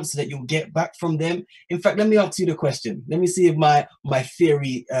one answer that you'll get back from them. In fact, let me ask you the question. Let me see if my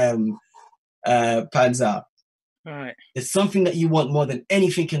theory pans out. All right. There's something that you want more than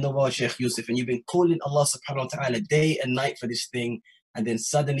anything in the world, Sheikh Yusuf, and you've been calling Allah subhanahu wa ta'ala day and night for this thing, and then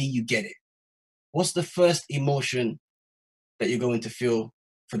suddenly you get it. What's the first emotion that you're going to feel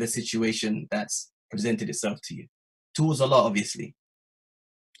for the situation that's presented itself to you? Towards Allah, obviously.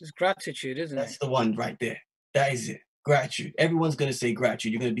 It's gratitude, isn't it? That's the one right there. That is it. Gratitude. Everyone's going to say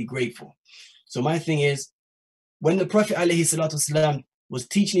gratitude. You're going to be grateful. So my thing is, when the Prophet ﷺ was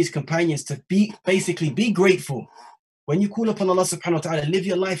teaching his companions to be grateful, when you call upon Allah subhanahu wa ta'ala, live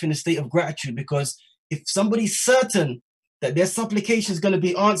your life in a state of gratitude, because if somebody's certain that their supplication is going to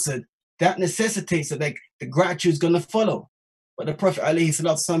be answered, that necessitates that the gratitude is going to follow. But the Prophet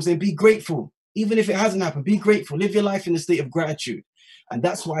ﷺ saying, be grateful. Even if it hasn't happened, be grateful. Live your life in a state of gratitude. And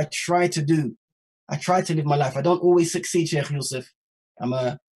that's what I try to do. I try to live my life. I don't always succeed, Sheikh Yusuf. I'm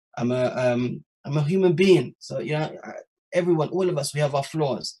a human being. So, everyone, all of us, we have our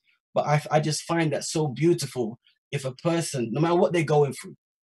flaws. But I just find that so beautiful. If a person, no matter what they're going through,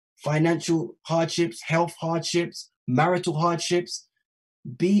 financial hardships, health hardships, marital hardships,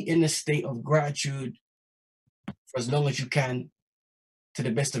 be in a state of gratitude for as long as you can, to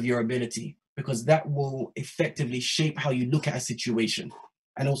the best of your ability, because that will effectively shape how you look at a situation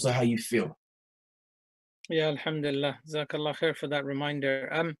and also how you feel. Yeah, alhamdulillah. Jazakallah khair for that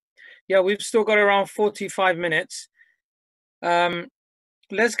reminder. Yeah, we've still got around 45 minutes.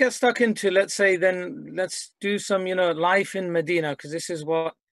 Let's get stuck into, let's do some, life in Medina, because this is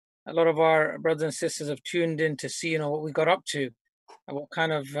what a lot of our brothers and sisters have tuned in to see, what we got up to. what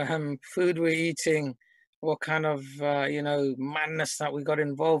kind of food we're eating, what kind of madness that we got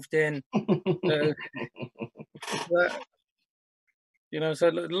involved in. So, but, so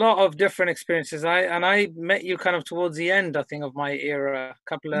a lot of different experiences. I met you kind of towards the end, I think, of my era. A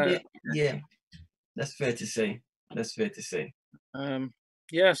couple of yeah, that's fair to say. That's fair to say.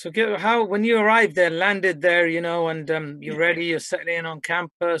 Yeah, so when you arrived there, landed there, and you're ready, you're settling in on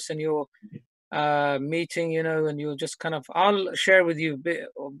campus, and you're meeting, and you'll just kind of, I'll share with you a bit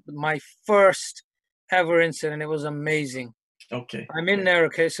of my first ever incident. It was amazing. Okay. I'm in there.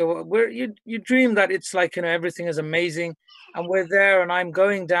 Okay. So you dream that it's like, everything is amazing, and we're there, and I'm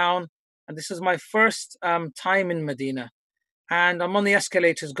going down, and this is my first time in Medina, and I'm on the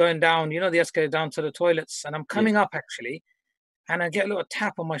escalators going down, the escalator down to the toilets, and I'm coming up actually, and I get a little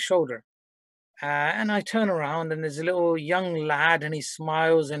tap on my shoulder. And I turn around, and there's a little young lad, and he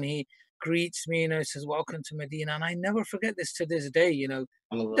smiles and he greets me, says, "Welcome to Medina." And I never forget this to this day, He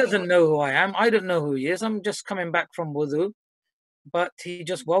doesn't know who I am. I don't know who he is. I'm just coming back from wudu. But he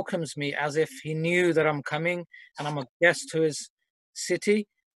just welcomes me as if he knew that I'm coming and I'm a guest to his city.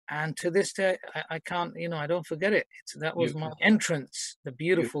 And to this day, I can't, I don't forget it. That was my entrance, the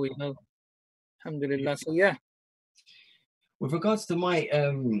beautiful, alhamdulillah. So, yeah. With regards to my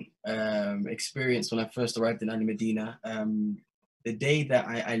experience when I first arrived in Al Medina, the day that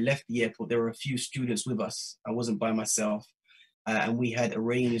I left the airport, there were a few students with us. I wasn't by myself. And we had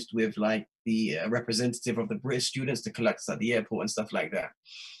arranged with like the representative of the British students to collect us at the airport and stuff like that.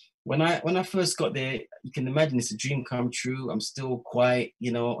 When I first got there, you can imagine it's a dream come true. I'm still quite,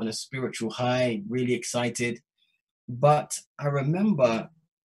 on a spiritual high, really excited. But I remember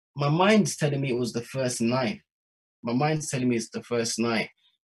my mind's telling me it was the first night. My mind's telling me it's the first night.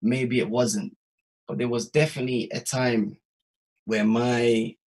 Maybe it wasn't. But there was definitely a time where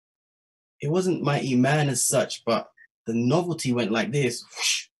it wasn't my iman as such, but the novelty went like this.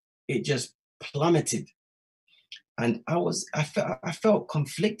 Whoosh, it just plummeted. And I felt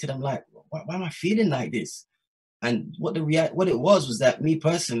conflicted. I'm like, why am I feeling like this? And what it was that me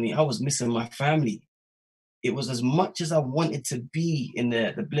personally, I was missing my family. It was as much as I wanted to be in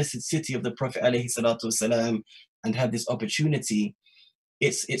the blessed city of the Prophet ﷺ and have this opportunity.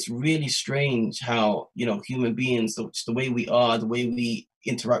 It's really strange how, human beings, just the way we are, the way we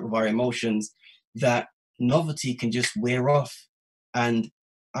interact with our emotions, that novelty can just wear off. And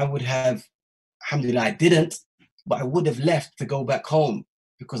I would have, alhamdulillah, I didn't, but I would have left to go back home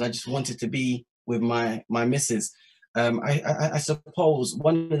because I just wanted to be with my missus. I suppose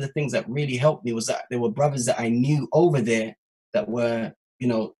one of the things that really helped me was that there were brothers that I knew over there that were,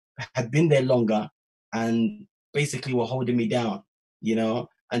 had been there longer and basically were holding me down,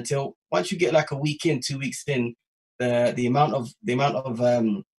 until once you get like a week in, 2 weeks in, the amount of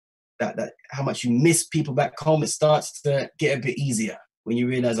that how much you miss people back home, it starts to get a bit easier when you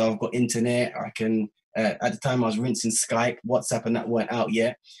realize, oh, I've got internet, I can, at the time I was rinsing Skype, WhatsApp, and that weren't out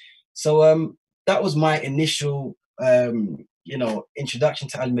yet. So that was my initial introduction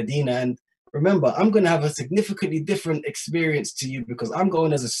to Al Medina. And remember, I'm going to have a significantly different experience to you because I'm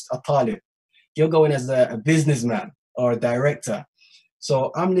going as a talib. You're going as a businessman or a director.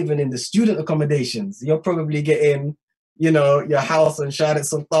 So I'm living in the student accommodations. You're probably getting, your house on Shadat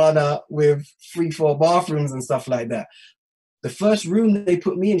Sultana with 3-4 bathrooms and stuff like that. The first room they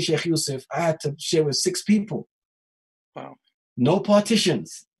put me in, Sheikh Yusuf, I had to share with 6 people. Wow. No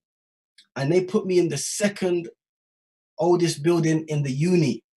partitions. And they put me in the second oldest building in the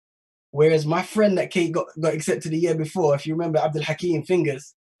uni. Whereas my friend that got accepted the year before, if you remember Abdul Hakim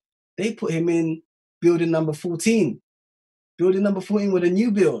Fingers, they put him in building number 14. Building number 14 were the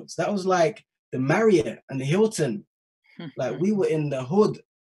new builds. That was like the Marriott and the Hilton. Like we were in the hood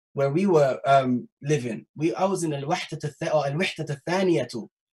where we were living. I was in Al-Wahdat Al-Thaniyatu,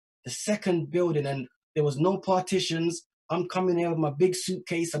 the second building, and there was no partitions. I'm coming here with my big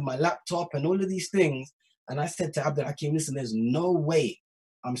suitcase and my laptop and all of these things. And I said to Abdul Hakim, listen, there's no way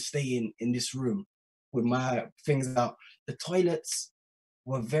I'm staying in this room with my things out. The toilets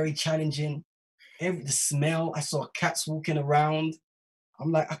were very challenging. The smell, I saw cats walking around.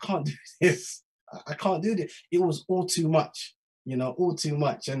 I'm like, I can't do this. I can't do this. It was all too much, all too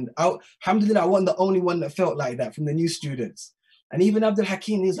much. And alhamdulillah, I wasn't the only one that felt like that from the new students. And even Abdul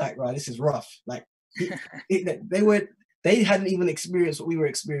Hakim, he's like, right, this is rough. Like they hadn't even experienced what we were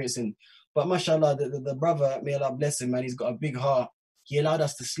experiencing. But mashallah, the brother, may Allah bless him, man, he's got a big heart. He allowed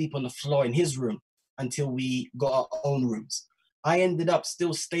us to sleep on the floor in his room until we got our own rooms. I ended up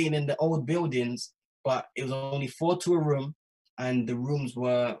still staying in the old buildings, but it was only 4 to a room and the rooms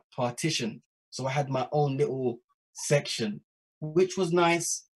were partitioned. So I had my own little section, which was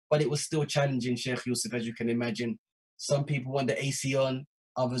nice, but it was still challenging, Sheikh Yusuf, as you can imagine. Some people want the AC on,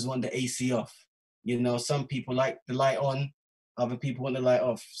 others want the AC off. You know, some people like the light on, other people want the light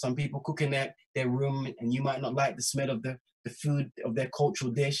off. Some people cook in their room, and you might not like the smell of the food of their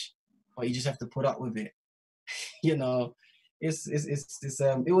cultural dish, but you just have to put up with it. You know,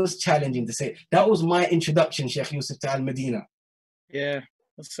 it was challenging to say. That was my introduction, Sheikh Yusuf, to Al Medina. Yeah,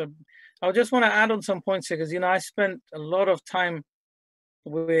 I just want to add on some points here, because, you know, I spent a lot of time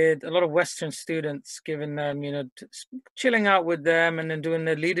with a lot of Western students, giving them, you know, chilling out with them, and then doing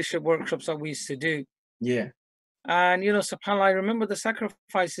the leadership workshops that we used to do. Yeah. And, you know, subhanAllah, I remember the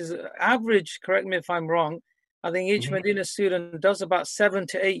sacrifices, average, correct me if I'm wrong, I think each Medina student does about 7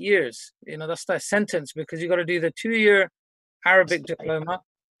 to 8 years. You know, that's their sentence, because you got to do the 2-year Arabic diploma.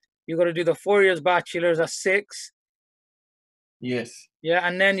 You got to do the 4 years bachelor's, that's 6. Yes. Yeah,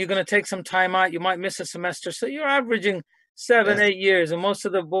 and then you're going to take some time out. You might miss a semester. So you're averaging 7, 8 years. And most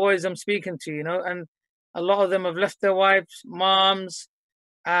of the boys I'm speaking to, you know, and a lot of them have left their wives, moms.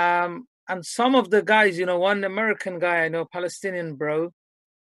 And some of the guys, you know, one American guy I know, Palestinian bro,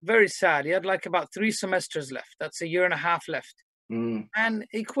 very sad. He had like about 3 semesters left. That's a 1.5 years left. And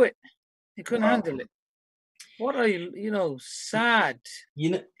he quit. He couldn't handle it. What are you know, sad. You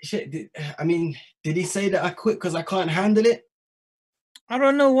know, I mean, did he say that I quit because I can't handle it? I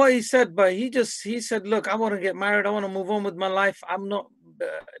don't know what he said, but he said, look, I want to get married. I want to move on with my life. I'm not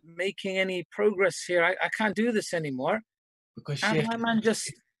making any progress here. I can't do this anymore. Because Sheikh, my man just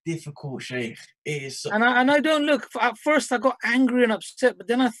difficult, Sheikh. It is so... and I don't look. At first, I got angry and upset, but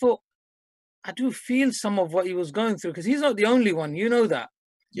then I thought, I do feel some of what he was going through, because he's not the only one. You know that.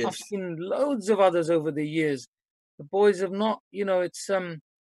 Yes. I've seen loads of others over the years. The boys have not, you know, it's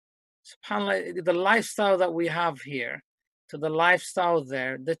subhanAllah, the lifestyle that we have here to the lifestyle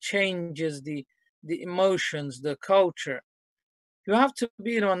there, the changes, the emotions, the culture. You have to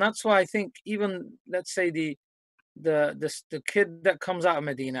be, you know, and that's why I think even, let's say the kid that comes out of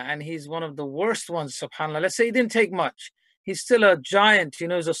Medina, and he's one of the worst ones, subhanAllah. Let's say he didn't take much. He's still a giant, you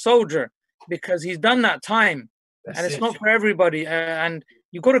know, he's a soldier, because he's done that time. And it's not for everybody. And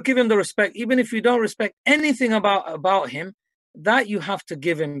you got to give him the respect, even if you don't respect anything about him, that you have to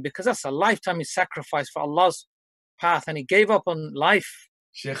give him, because that's a lifetime he sacrificed for Allah's path, and he gave up on life.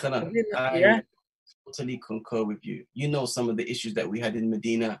 Sheikh, I totally concur with you. You know some of the issues that we had in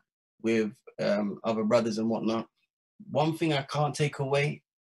Medina with other brothers and whatnot. One thing I can't take away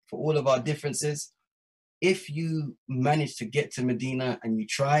for all of our differences, if you managed to get to Medina and you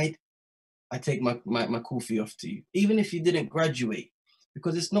tried, I take my kufi off to you, even if you didn't graduate,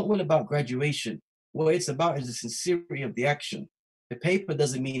 because it's not all about graduation. What it's about is the sincerity of the action. The paper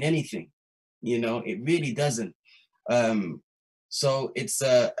doesn't mean anything, you know, it really doesn't. So it's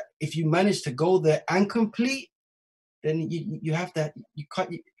if you manage to go there and complete, then you have that.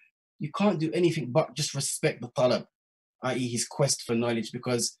 You can't do anything but just respect the talab, i.e. his quest for knowledge,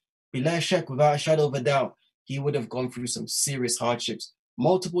 because bila shak, without a shadow of a doubt, he would have gone through some serious hardships.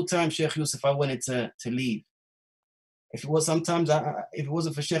 Multiple times, Sheikh Yusuf, I wanted to leave. If it was sometimes, if it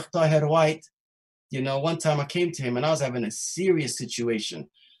wasn't for Sheikh Tahir White, you know, one time I came to him and I was having a serious situation,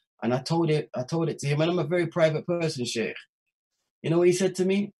 and I told it to him, and I'm a very private person, Sheikh. You know what he said to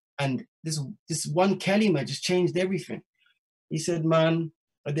me? And this one kalima just changed everything. He said, man,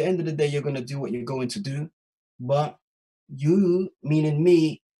 at the end of the day, you're going to do what you're going to do, but you, meaning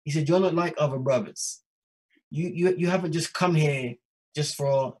me, he said, you're not like other brothers. You haven't just come here just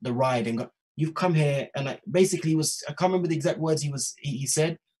for the ride, and you've come here, and I can't remember the exact words he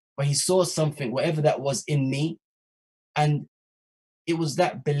said, but he saw something, whatever that was, in me, and it was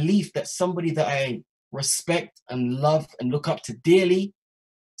that belief that somebody that I respect and love and look up to dearly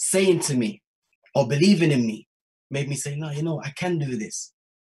saying to me or believing in me made me say, no, you know, I can do this.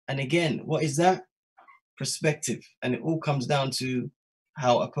 And again, what is that? Perspective. And it all comes down to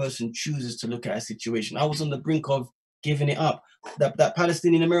how a person chooses to look at a situation. I was on the brink of giving it up. That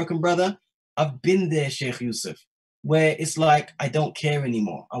Palestinian American brother, I've been there, Sheikh Yusuf, where it's like, I don't care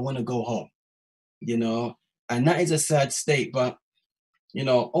anymore. I want to go home, you know, and that is a sad state. But, you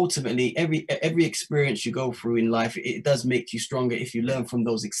know, ultimately, every experience you go through in life, it does make you stronger if you learn from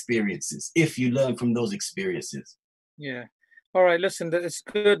those experiences. Yeah. All right, listen, it's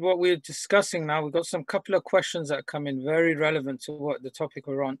good what we're discussing now. We've got some couple of questions that come in very relevant to what the topic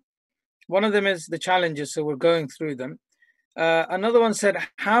we're on. One of them is the challenges, so we're going through them. Another one said,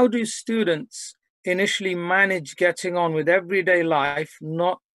 how do students initially manage getting on with everyday life,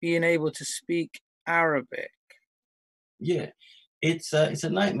 not being able to speak Arabic? Yeah, it's a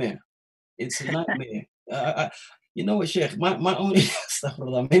nightmare. It's a nightmare. You know what, Sheikh, my only stuff,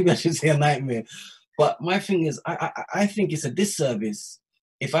 maybe I should say a nightmare. But my thing is, I think it's a disservice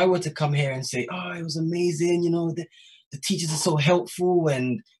if I were to come here and say, oh, it was amazing, you know, the teachers are so helpful,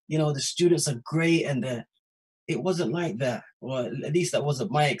 and you know, the students are great, and it wasn't like that. Well, at least that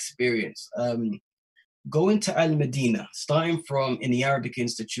wasn't my experience. Going to Al Medina, starting from in the Arabic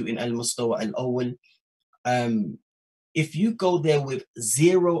Institute in Al Mustawa Al Awwal, if you go there with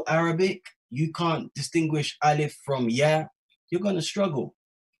zero Arabic, you can't distinguish alif from ya, you're going to struggle,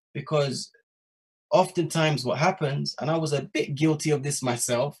 because oftentimes what happens, and I was a bit guilty of this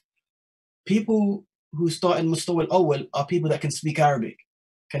myself, people who start in Mustawa Al-Awwal are people that can speak Arabic,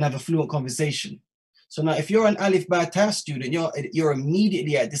 can have a fluent conversation. So now if you're an alif ba ta student, you're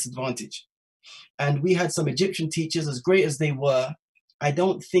immediately at disadvantage. And we had some Egyptian teachers, as great as they were, I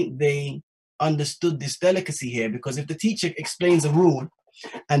don't think they understood this delicacy here, because if the teacher explains a rule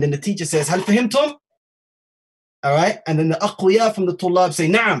and then the teacher says, Hal fahimtum? All right. And then the aqwiya from the tullab say,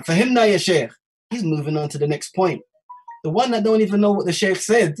 Na'am, fahimna ya Shaykh. He's moving on to the next point. The one that don't even know what the Shaykh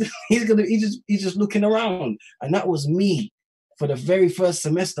said, he's just looking around. And that was me for the very first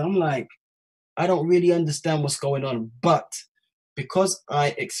semester. I'm like, I don't really understand what's going on. But because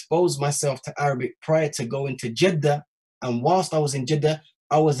I exposed myself to Arabic prior to going to Jeddah, and whilst I was in Jeddah,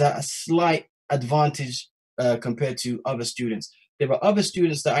 I was at a slight advantage compared to other students. There were other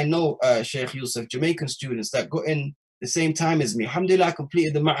students that I know, Sheikh Yusuf, Jamaican students that got in the same time as me. Alhamdulillah, I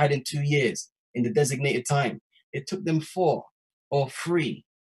completed the Ma'had in 2 years in the designated time. It took them 4 or 3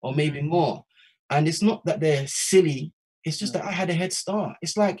 or maybe more. And it's not that they're silly. It's just that I had a head start.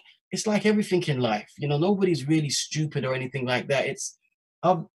 It's like everything in life. You know, nobody's really stupid or anything like that. It's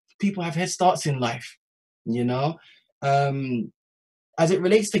people have head starts in life, you know. As it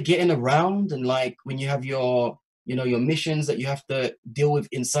relates to getting around, and like when you have your missions that you have to deal with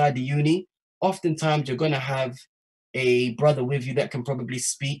inside the uni, oftentimes you're going to have a brother with you that can probably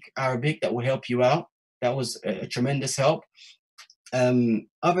speak Arabic that will help you out. That was a tremendous help.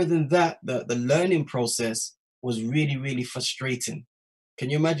 Other than that, the learning process was really, really frustrating. Can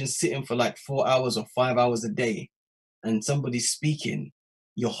you imagine sitting for like 4 hours or 5 hours a day and somebody's speaking?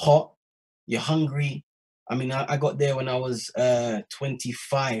 You're hot, you're hungry. I mean, I got there when I was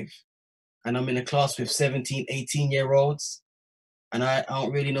 25, and I'm in a class with 17, 18-year-olds, and I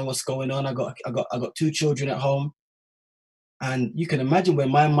don't really know what's going on. I got 2 children at home, and you can imagine where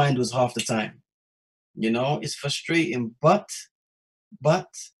my mind was half the time. You know, it's frustrating, but I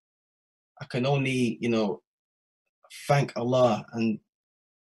can only, thank Allah and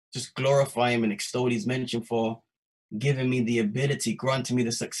just glorify him and extol his mention for giving me the ability, granting me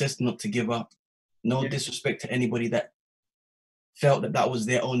the success not to give up. No disrespect to anybody that felt that was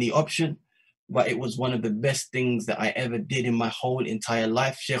their only option, but it was one of the best things that I ever did in my whole entire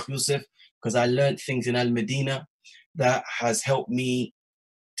life, Sheikh Yusuf, because I learned things in Al Medina that has helped me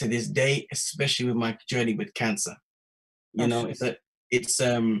to this day, especially with my journey with cancer. You know, it's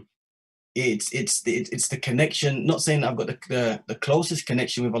the connection. Not saying I've got the closest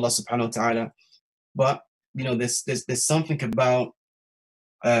connection with Allah Subhanahu wa Taala, but you know, there's something about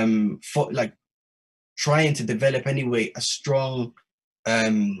trying to develop anyway a strong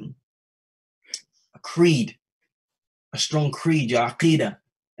creed, your aqidah,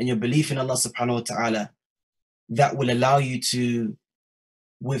 and your belief in Allah Subhanahu wa Taala that will allow you to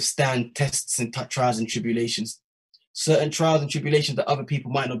withstand tests and trials and tribulations. Certain trials and tribulations that other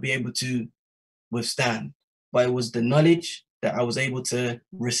people might not be able to withstand. But it was the knowledge that I was able to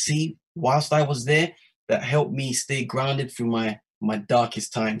receive whilst I was there that helped me stay grounded through my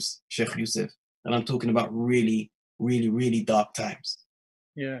darkest times, Sheikh Yusuf. And I'm talking about really, really, really dark times.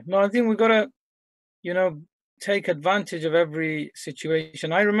 Yeah. No, I think we've got to, take advantage of every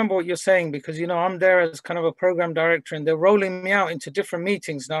situation. I remember what you're saying because, I'm there as kind of a program director and they're rolling me out into different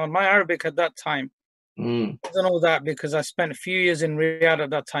meetings now. And my Arabic at that time, I don't know that because I spent a few years in Riyadh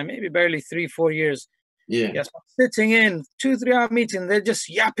at that time, maybe barely 3-4 years. Yeah. Yes, I'm sitting in 2-3 hour meeting. They're just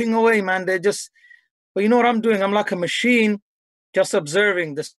yapping away, man. But you know what I'm doing? I'm like a machine, just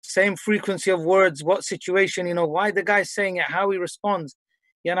observing the same frequency of words, what situation, why the guy's saying it, how he responds.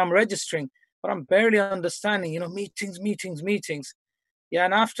 Yeah, and I'm registering, but I'm barely understanding, meetings. Yeah,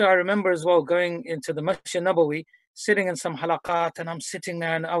 and after I remember as well going into the Masjid Nabawi, sitting in some halaqat, and I'm sitting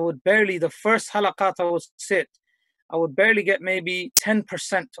there and I would barely, the first halaqat I would barely get maybe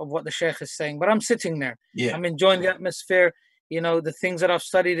 10% of what the Shaykh is saying, but I'm sitting there. Yeah. I'm enjoying the atmosphere, the things that I've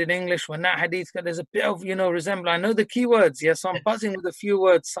studied in English, when that hadith, there's a bit of, resemblance. I know the key words, yes, so I'm buzzing with a few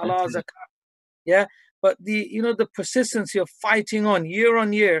words, salah, zakat, yeah, but the persistency of fighting on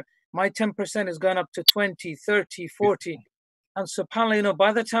year, my 10% is going up to 20, 30, 40. And subhanAllah,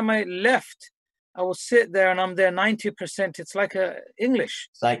 by the time I left, I will sit there and I'm there 90%. It's like English.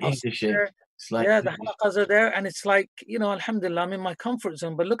 It's like English, yeah. The halaqas are there and it's like, alhamdulillah, I'm in my comfort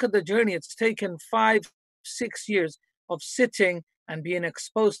zone. But look at the journey. It's taken 5-6 years of sitting and being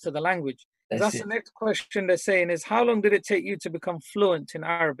exposed to the language. That's it. the next question they're saying is, how long did it take you to become fluent in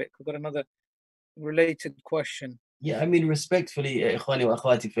Arabic? We've got another related question. Yeah, I mean, respectfully, ikhwani wa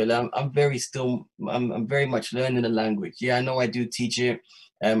akhwati fillah, I'm very much learning the language. Yeah, I know I do teach it,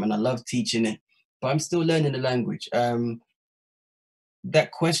 and I love teaching it, but I'm still learning the language.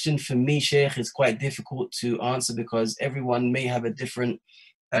 That question for me, Sheikh, is quite difficult to answer because everyone may have a different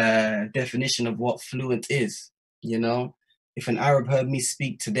definition of what fluent is. You know, if an Arab heard me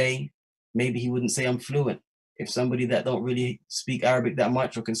speak today, maybe he wouldn't say I'm fluent. If somebody that don't really speak Arabic that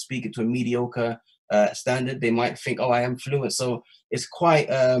much or can speak it to a mediocre standard, they might think, oh, I am fluent. So it's quite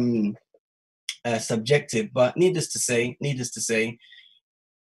subjective. But needless to say,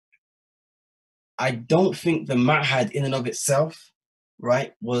 I don't think the ma'had in and of itself,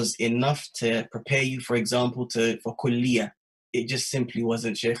 right, was enough to prepare you, for example, for kulliyah. It just simply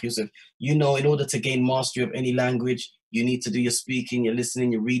wasn't, Sheikh Yusuf. You know, in order to gain mastery of any language, you need to do your speaking, your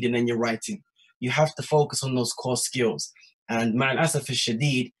listening, your reading, and your writing. You have to focus on those core skills. And ma'al asaf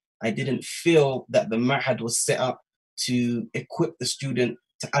al-shadid, I didn't feel that the ma'had was set up to equip the student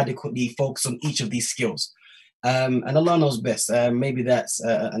to adequately focus on each of these skills. And Allah knows best. Maybe that's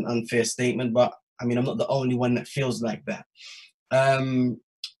an unfair statement, but I mean, I'm not the only one that feels like that.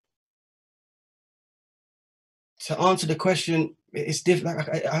 To answer the question, it's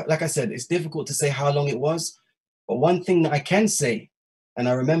like I said, it's difficult to say how long it was. But one thing that I can say, and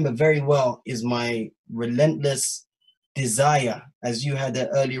I remember very well, is my relentless desire, as you had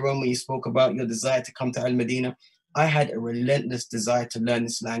earlier on when you spoke about your desire to come to Al-Medina. I had a relentless desire to learn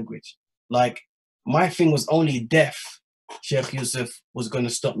this language. Like, my thing was only death, Sheikh Yusuf, was going to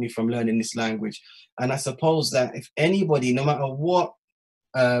stop me from learning this language. And I suppose that if anybody, no matter what,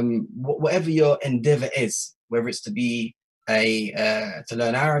 whatever your endeavor is, whether it's to be to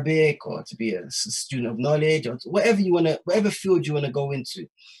learn Arabic or to be a student of knowledge or whatever you want to, whatever field you want to go into,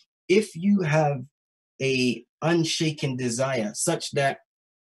 if you have a unshaken desire such that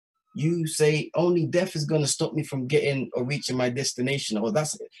you say only death is going to stop me from getting or reaching my destination, or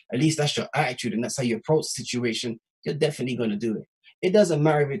that's at least that's your attitude and that's how you approach the situation, you're definitely going to do it. It doesn't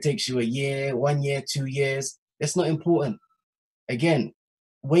matter if it takes you a year, 1 year, 2 years. That's not important. Again,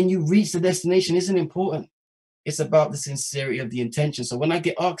 when you reach the destination isn't important. It's about the sincerity of the intention. So when I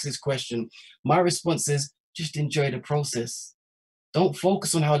get asked this question, my response is just enjoy the process. Don't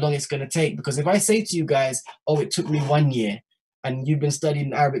focus on how long it's going to take. Because if I say to you guys, oh, it took me 1 year and you've been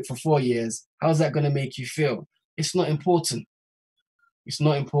studying Arabic for 4 years, how's that going to make you feel? It's not important. It's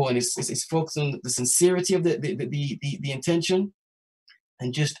not important. It's focused on the sincerity of the intention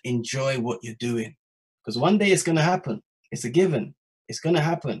and just enjoy what you're doing. Because one day it's going to happen. It's a given. It's going to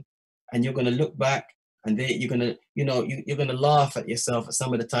happen. And you're going to look back and then you're going to, you're going to laugh at yourself at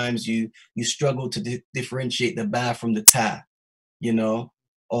some of the times you struggle to differentiate the ba from the ta,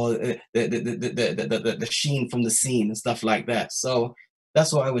 or the sheen from the scene and stuff like that. So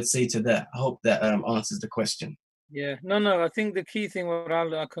that's what I would say to that. I hope that answers the question. Yeah, no, I think the key thing, what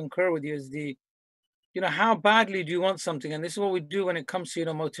I'll concur with you, is how badly do you want something? And this is what we do when it comes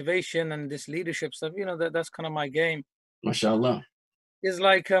to, motivation and this leadership stuff. That's kind of my game. MashaAllah. It's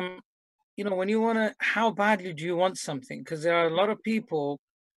like, when you want to, how badly do you want something? Because there are a lot of people,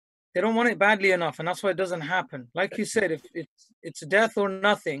 they don't want it badly enough, and that's why it doesn't happen. Like you said, if it's death or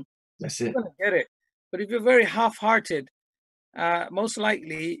nothing, that's you're it. going to get it. But if you're very half-hearted, most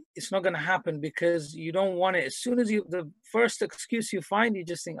likely it's not going to happen because you don't want it. As soon as the first excuse you find, you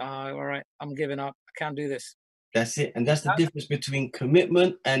just think, all right, I'm giving up. I can't do this. That's it. And that's the difference between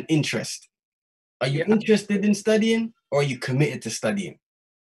commitment and interest. Are you interested in studying, or are you committed to studying?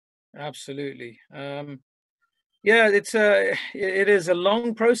 Absolutely. It is a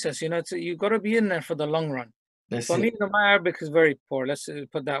long process. You've got to be in there for the long run. For me, my Arabic is very poor. Let's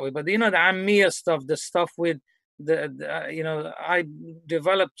put that way. But the Ammiya stuff, the stuff with I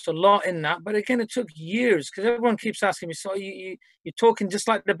developed a lot in that. But again, it took years because everyone keeps asking me, so you're talking just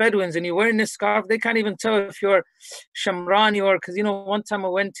like the Bedouins and you're wearing this scarf. They can't even tell if you're Shamrani or, because one time I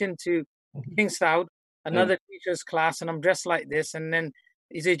went into King Saud, another teacher's class, and I'm dressed like this, and then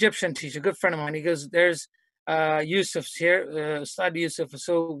he's an Egyptian teacher, good friend of mine. He goes, there's Yusuf's here, Study Yusuf.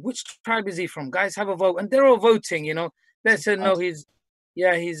 So which tribe is he from? Guys, have a vote. And they're all voting, They said, no, he's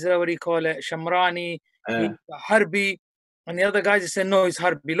what do you call it? Shamrani, he's Harbi. And the other guys said, no, he's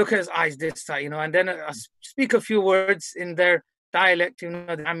Harbi. Look at his eyes, this time, And then I speak a few words in their dialect, the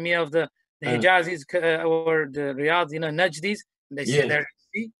Ammiya of the Hijazis or the Riyadh, Najdis. And they said, there,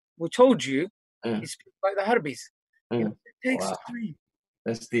 see, we told you, he speaks like the Harbis. It takes time.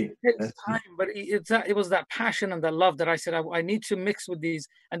 That's deep. It takes time, but it was that passion and that love that I said I need to mix with these.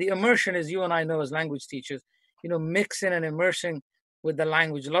 And the immersion, as you and I know as language teachers, mixing and immersing with the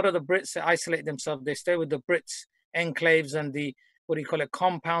language. A lot of the Brits isolate themselves. They stay with the Brits enclaves and the, what do you call it,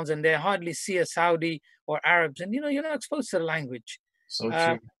 compounds, and they hardly see a Saudi or Arabs. And, you're not exposed to the language. So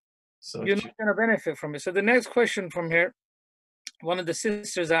true. So you're true. not going to benefit from it. So the next question from here, one of the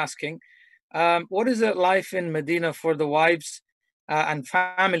sisters asking, what is it life in Medina for the wives and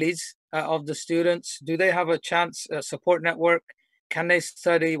families of the students? Do they have a chance, support network? Can they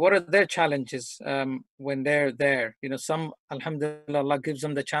study? What are their challenges when they're there? Some, alhamdulillah, Allah gives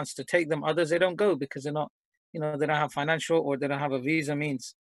them the chance to take them. Others, they don't go because they're not, they don't have financial or they don't have a visa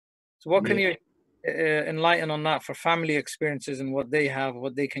means. So what can you enlighten on that for family experiences and what they have,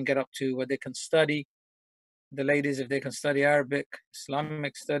 what they can get up to, what they can study? The ladies, if they can study Arabic,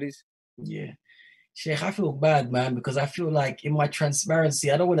 Islamic studies. Yeah. Sheikh, I feel bad, man, because I feel like in my transparency,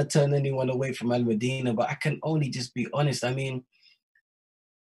 I don't want to turn anyone away from Al Medina, but I can only just be honest. I mean,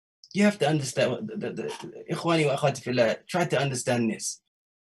 you have to understand, Ikhwani wa akhwati fillah, try to understand this.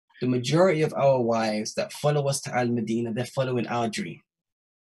 The majority of our wives that follow us to Al Medina, they're following our dream.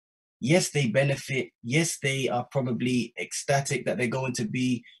 Yes, they benefit. Yes, they are probably ecstatic that they're going to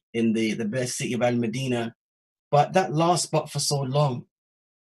be in the best city of Al Medina, but that lasts but for so long.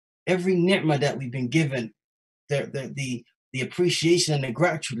 Every ni'mah that we've been given, the appreciation and the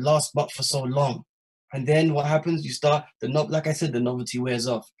gratitude lasts but for so long. And then what happens? You start, like I said, the novelty wears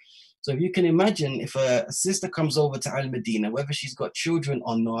off. So if you can imagine, if a sister comes over to Al Medina, whether she's got children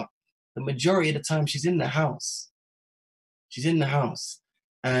or not, the majority of the time she's in the house. She's in the house.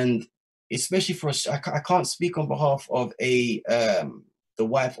 And especially for us, I can't speak on behalf of the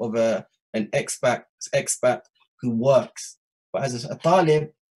wife of an expat who works. But as a talib,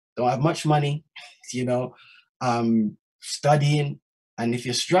 don't have much money, studying, and if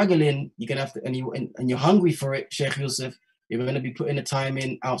you're struggling, you're gonna have to, and you're hungry for it, Sheikh Yusuf, you're gonna be putting the time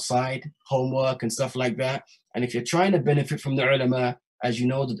in outside, homework and stuff like that. And if you're trying to benefit from the ulama, as you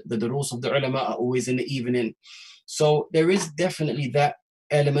know, the rules of the ulama are always in the evening. So there is definitely that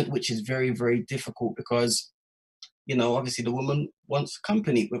element which is very, very difficult because, obviously the woman wants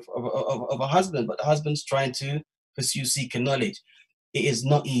company of a husband, but the husband's trying to pursue seeking knowledge. It is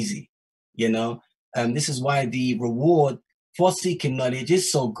not easy, this is why the reward for seeking knowledge is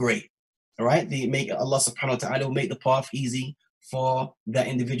so great. All right, Allah subhanahu wa ta'ala will make the path easy for that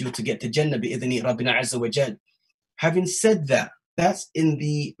individual to get to Jannah bi'idhni Rabbina Azza wa Jal. Having said that, that's in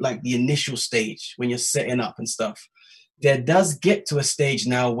the initial stage when you're setting up and stuff. There does get to a stage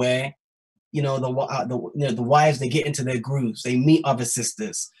now where the wives, they get into their grooves, they meet other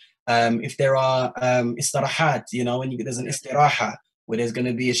sisters. If there are istirahat, when there's an istiraha, where there's going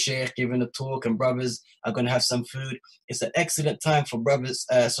to be a sheikh giving a talk and brothers are going to have some food. It's an excellent time for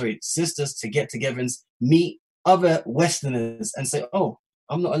sisters to get together and meet other Westerners and say, oh,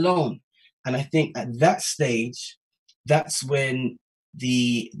 I'm not alone. And I think at that stage, that's when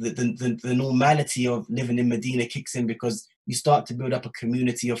the normality of living in Medina kicks in, because you start to build up a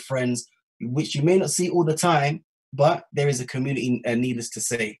community of friends, which you may not see all the time, but there is a community, needless to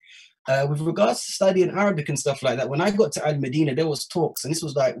say. With regards to studying Arabic and stuff like that, when I got to Al Medina, there was talks, and this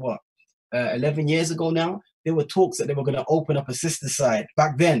was 11 years ago now. There were talks that they were going to open up a sister side.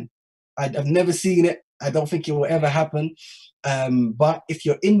 Back then, I've never seen it. I don't think it will ever happen. But if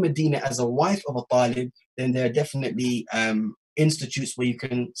you're in Medina as a wife of a talib, then there are definitely institutes where you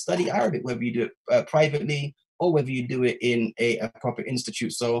can study Arabic, whether you do it privately or whether you do it in a proper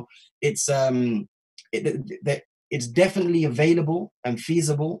institute. So it's it's definitely available and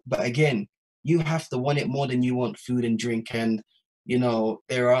feasible, but again, you have to want it more than you want food and drink. And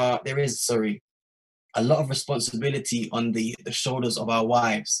there is a lot of responsibility on the shoulders of our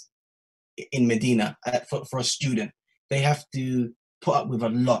wives in Medina for a student. They have to put up with a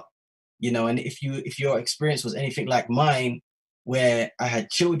lot, and if your experience was anything like mine, where I had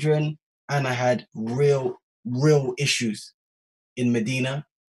children and I had real issues in Medina,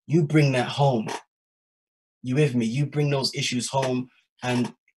 you bring that home. You with me? You bring those issues home,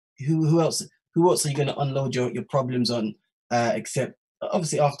 and who else are you going to unload your problems on, except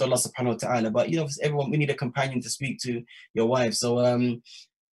obviously after Allah subhanahu wa ta'ala. But everyone, we need a companion to speak to, your wife. So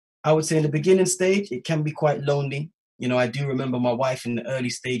I would say in the beginning stage, it can be quite lonely. I do remember my wife in the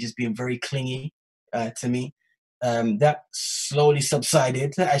early stages being very clingy to me. That slowly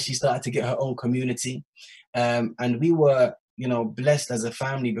subsided as she started to get her own community. And we were, blessed as a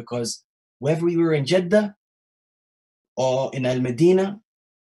family, because whether we were in Jeddah or in Al Medina,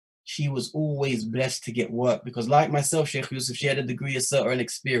 she was always blessed to get work, because like myself, Sheikh Yusuf, she had a degree of certain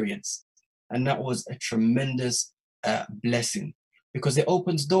experience, and that was a tremendous blessing, because it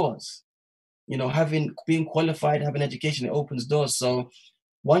opens doors. Being qualified, having education, it opens doors. So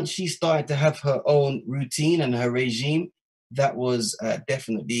once she started to have her own routine and her regime, that was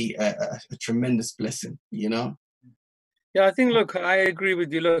definitely a tremendous blessing, you know? Yeah, I think, look, I agree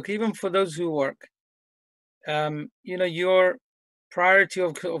with you. Look, even for those who work, you know, your priority,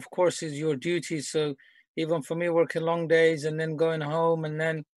 of course, is your duty. So even for me, working long days and then going home and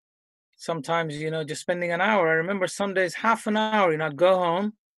then sometimes, you know, just spending an hour. I remember some days, half an hour, you know, I'd go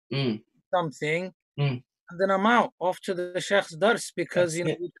home, Mm, something, mm, and then I'm out off to the Sheikh's dars because, that's you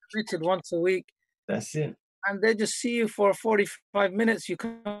know, it. we committed once a week That's it. and they just see you for 45 minutes. You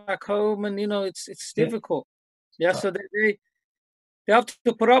come back home and, you know, it's That's it. difficult. Yeah. Uh, So they have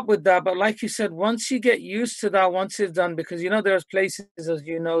to put up with that. But like you said, once you get used to that, once it's done, because, you know, there's places, as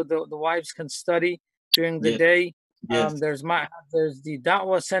you know, the wives can study during the yes, day. yes, There's the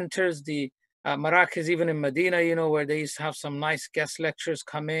Da'wah centers, the Marrakech, even in Medina, you know, where they used to have some nice guest lectures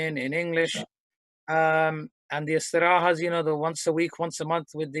come in English. And the istirahas, you know, the once a week, once a month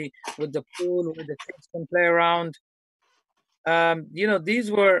with the pool where the kids can play around. You know, these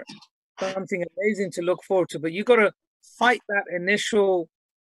were something amazing to look forward to, but you got to fight that initial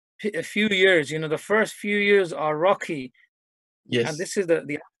a few years. You know, the first few years are rocky, and yes, this is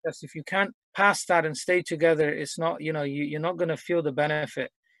the access. If you can't pass that and stay together, it's not, you know, you're not going to feel the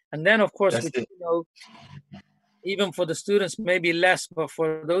benefit. And then, of course, that's which, it. you know, even for the students, maybe less, but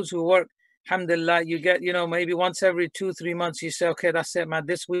for those who work, alhamdulillah, you get, you know, maybe once every 2-3 months, you say, okay, that's it, man.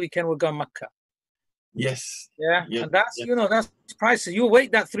 This weekend we're going Mecca. Yes, Yeah, yeah, and that's, yeah, you know, that's prices. You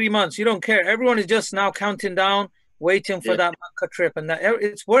wait that 3 months, you don't care. Everyone is just now counting down, waiting for yeah, that Mecca trip, and that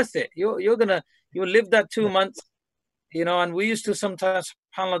it's worth it. You'll live that two yeah, months, you know. And we used to sometimes,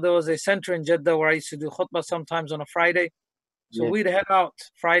 subhanAllah, there was a center in Jeddah where I used to do khutbah sometimes on a Friday. So yeah. we'd head out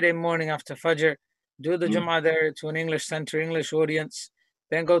Friday morning after Fajr, do the Mm, Jummah there to an English center, English audience,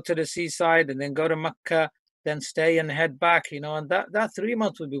 then go to the seaside and then go to Mecca, then stay and head back, you know. And that 3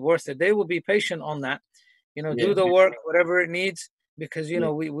 months would be worth it. They will be patient on that, you know, yeah, do the work, whatever it needs, because, you yeah,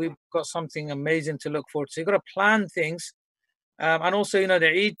 know, we've got something amazing to look forward to. So you got to plan things. And also, you know, the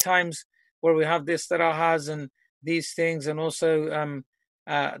Eid times where we have this istirahas and these things, and also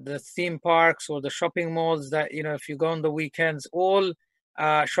the theme parks or the shopping malls that, you know, if you go on the weekends, all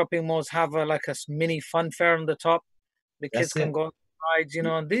shopping malls have like a mini fun fair on the top. The kids that's can it. go on rides, you Yeah,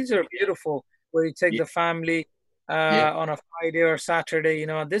 know, and these are beautiful where you take yeah, the family yeah, on a Friday or Saturday, you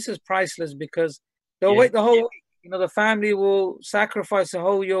know, and this is priceless because they'll yeah, wait the whole week. You know, the family will sacrifice the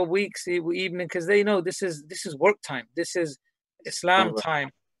whole your week's evening because they know this is work time. This is Islam all right. time.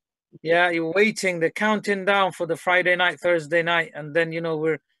 Yeah, you're waiting, the counting down for the Friday night, Thursday night, and then, you know,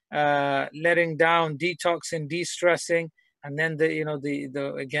 we're letting down, detoxing, de-stressing, and then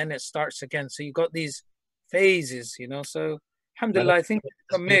the again it starts again. So you got these phases, you know. So No, alhamdulillah, I think it's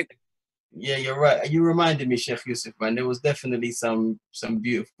a that's good. mix. Yeah, you're right. You reminded me, Sheikh Yusuf, man. There was definitely some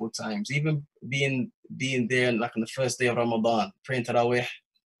beautiful times. Even being there, like on the first day of Ramadan, praying Tarawih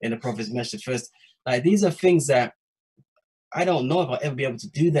in the Prophet's Masjid first. Like these are things that I don't know if I'll ever be able to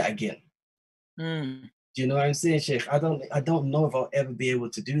do that again. Mm. Do you know what I'm saying, Sheikh? I don't know if I'll ever be able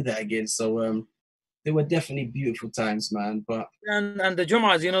to do that again. So they were definitely beautiful times, man. But And the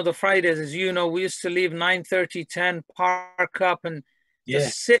Jum'ahs, you know, the Fridays, as you know, we used to leave 9:30, 10, park up and yeah,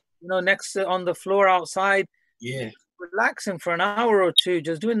 just sit, you know, next to on the floor outside, yeah, relaxing for an hour or two,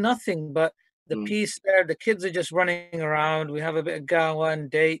 just doing nothing but the mm, peace there. The kids are just running around. We have a bit of gawa and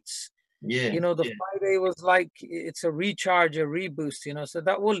dates. yeah, You know, the yeah. Friday was like it's a recharge, a reboost, you know, so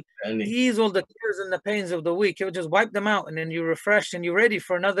that will Certainly. ease all the tears and the pains of the week. It will just wipe them out and then you're refreshed and you're ready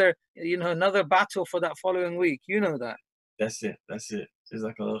for another, you know, another battle for that following week. You know that. That's it. That's it.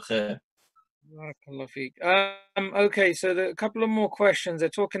 Jazakallah khair. Barakallah feek. Okay, so a couple of more questions. They're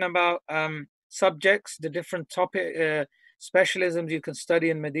talking about subjects, the different topic specialisms you can study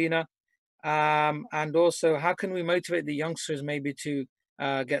in Medina, and also how can we motivate the youngsters maybe to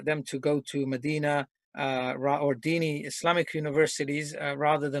get them to go to Medina or Dini Islamic universities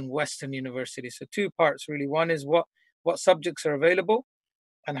rather than Western universities. So two parts really. One is what subjects are available,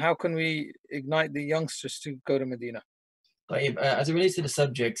 and how can we ignite the youngsters to go to Medina. As it relates to the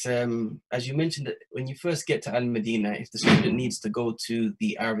subjects, as you mentioned, that when you first get to Al Medina, if the student needs to go to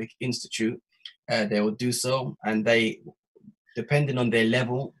the Arabic Institute, they will do so, and they, depending on their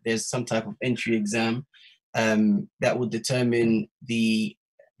level, there's some type of entry exam that will determine the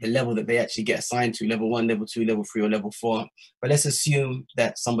level that they actually get assigned to, level 1, level 2, level 3, or level 4. But let's assume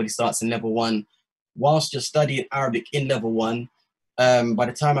that somebody starts in level 1. Whilst you're studying Arabic in level 1, by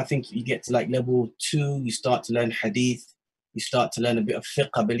the time I think you get to like level 2, you start to learn Hadith, you start to learn a bit of fiqh,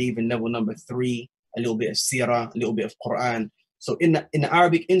 I believe, in level number 3, a little bit of seerah, a little bit of Quran. So in the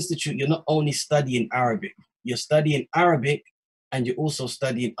Arabic Institute, you're not only studying Arabic, you're studying Arabic and you're also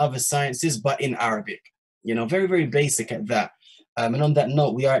studying other sciences, but in Arabic. You know, very, very basic at that. And on that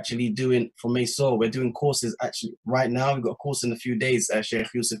note, we are actually doing, for Maysor, we're doing courses actually right now. We've got a course in a few days, Sheikh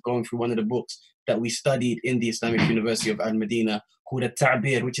Yusuf, going through one of the books that we studied in the Islamic University of Al-Madinah called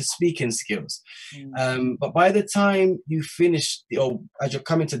At-Ta'bir, which is speaking skills. But by the time you finish, or as you're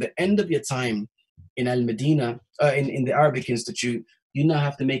coming to the end of your time in Al-Madinah, in the Arabic Institute, you now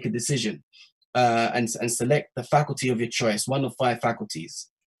have to make a decision and select the faculty of your choice, one of 5 faculties.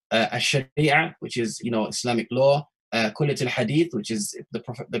 Ash-Sharia, which is, you know, Islamic law. Kulliyat al-Hadith, which is the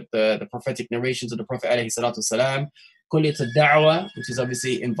prophetic narrations of the Prophet alayhi salatu wasalam. Kulliyat al-Da'wah, which is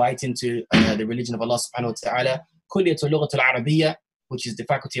obviously inviting to the religion of Allah subhanahu wa ta'ala. Kulliyat al-Lughat al-Arabiyyah, which is the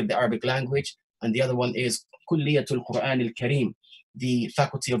faculty of the Arabic language. And the other one is Kulliyat al-Quran al-Kareem, the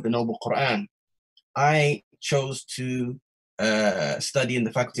faculty of the Noble Quran. I chose to study in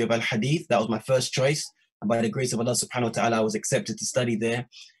the faculty of al-Hadith. That was my first choice. And by the grace of Allah subhanahu wa ta'ala, I was accepted to study there.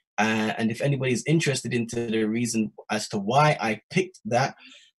 And if anybody is interested into the reason as to why I picked that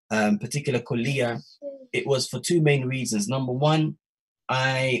particular kulliyah, it was for 2 main reasons. Number one,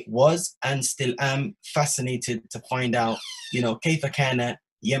 I was and still am fascinated to find out, you know, كيف كان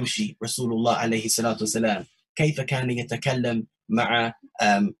يمشي رسول الله عليه الصلاة والسلام، كيف كان يتكلم مع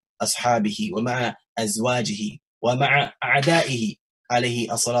أصحابه ومع أزواجه ومع أعدائه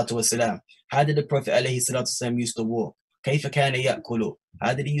عليه الصلاة والسلام. How did the Prophet عليه الصلاة والسلام used to walk? كيف كان يأكل?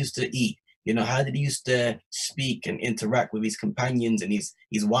 How did he used to eat? You know, how did he used to speak and interact with his companions and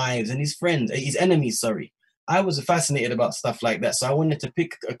his wives and his friends, his enemies, sorry. I was fascinated about stuff like that. So I wanted to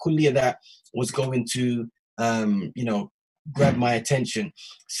pick a kulliyah that was going to, you know, grab my attention.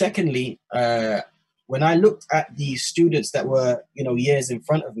 Secondly, when I looked at the students that were, you know, years in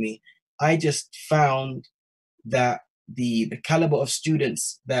front of me, I just found that the caliber of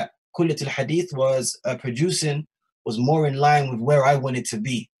students that Kulliyat al-Hadith was producing was more in line with where I wanted to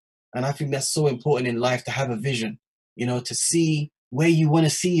be. And I think that's so important in life, to have a vision, you know, to see where you want to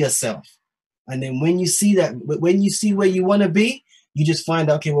see yourself. And then when you see that, when you see where you want to be, you just find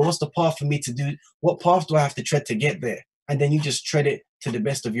out, okay, well, what's the path for me to do? What path do I have to tread to get there? And then you just tread it to the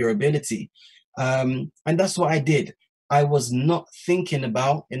best of your ability. And that's what I did. I was not thinking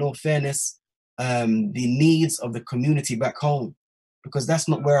about, in all fairness, the needs of the community back home, because that's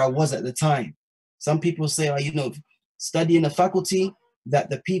not where I was at the time. Some people say, oh, you know, study in a faculty that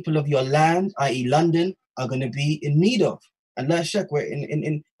the people of your land, i.e. London, are going to be in need of. And la shak, we're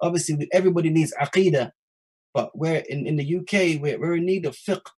in obviously everybody needs aqeedah, but we're in the UK, we're in need of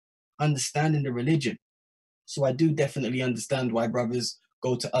fiqh, understanding the religion. So I do definitely understand why brothers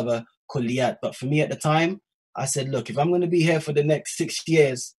go to other kulliyat. But for me at the time, I said, look, if I'm going to be here for the next 6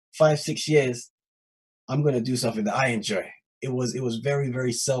 years, 5-6 years, I'm going to do something that I enjoy. It was very,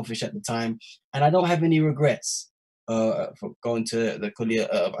 very selfish at the time. And I don't have any regrets for going to the kulliyah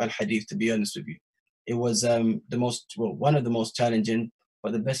of Al-Hadith, to be honest with you. It was one of the most challenging,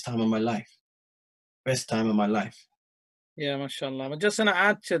 but the best time of my life. Best time of my life. Yeah, mashallah. But just to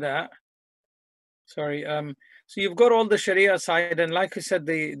add to that, sorry. So you've got all the Sharia side, and like I said,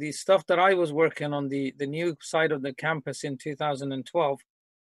 the stuff that I was working on, the new side of the campus in 2012.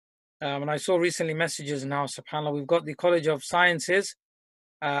 And I saw recently messages now, subhanAllah, we've got the College of Sciences,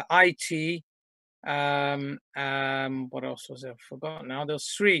 IT, what else was there? I forgot now. There's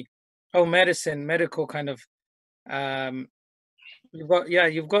 3. Oh, medicine, medical kind of.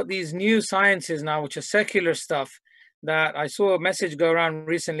 You've got these new sciences now, which are secular stuff. That I saw a message go around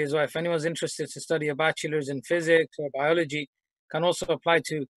recently as well. If anyone's interested to study a bachelor's in physics or biology, can also apply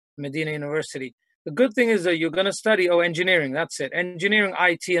to Medina University. The good thing is that you're going to study engineering. That's it, engineering,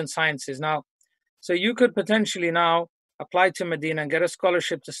 IT, and sciences. Now, so you could potentially now apply to Medina and get a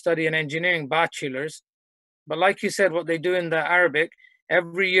scholarship to study an engineering bachelor's. But like you said, what they do in the Arabic,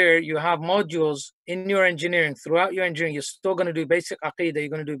 every year you have modules in your engineering. Throughout your engineering, you're still going to do basic aqeedah. You're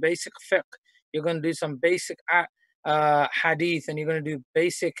going to do basic fiqh. You're going to do some basic hadith, and you're going to do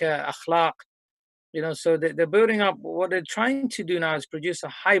basic akhlaq. You know, so they're building up. What they're trying to do now is produce a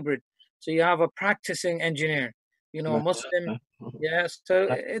hybrid. So you have a practicing engineer, you know, a Muslim. Yeah, so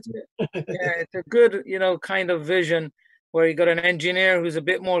it's a good, you know, kind of vision where you got an engineer who's a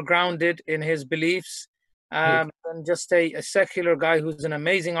bit more grounded in his beliefs, and just a secular guy who's an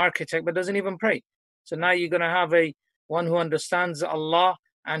amazing architect but doesn't even pray. So now you're going to have one who understands Allah,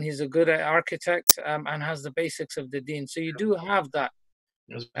 and he's a good architect, and has the basics of the deen. So you do have that.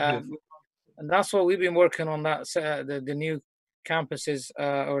 And that's what we've been working on, that the new campuses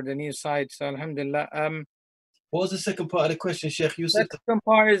or the new site. So alhamdulillah. What was the second part of the question, Sheikh Yusuf? The second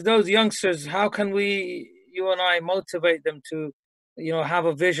part is those youngsters, how can you and I motivate them to, you know, have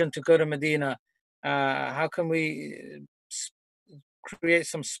a vision to go to Medina? How can we create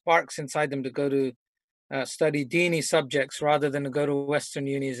some sparks inside them to go to study Dini subjects rather than to go to Western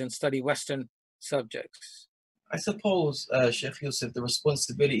unis and study Western subjects? I suppose, Sheikh Yusuf, the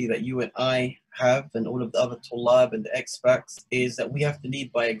responsibility that you and I have and all of the other Tulab and the expats is that we have to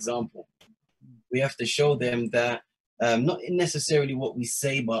lead by example. We have to show them that not necessarily what we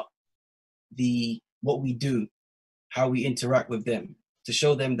say, but what we do, how we interact with them, to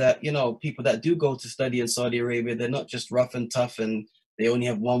show them that, you know, people that do go to study in Saudi Arabia, they're not just rough and tough and they only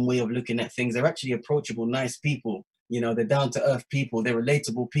have one way of looking at things. They're actually approachable, nice people. You know, they're down to earth people, they're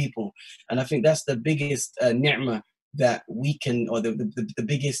relatable people. And I think that's the biggest ni'mah that we can, or the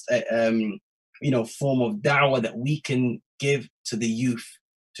biggest, you know, form of da'wah that we can give to the youth,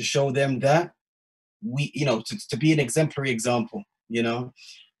 to show them that we, you know, to be an exemplary example, you know.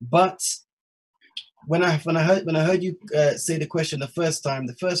 But when I heard you say the question the first time,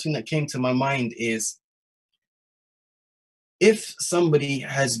 the first thing that came to my mind is, if somebody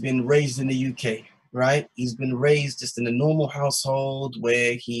has been raised in the UK, right? He's been raised just in a normal household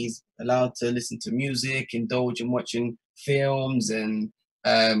where he's allowed to listen to music, indulge in watching films and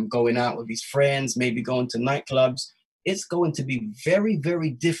going out with his friends, maybe going to nightclubs. It's going to be very, very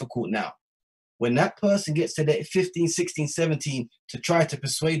difficult now, when that person gets to that 15, 16, 17, to try to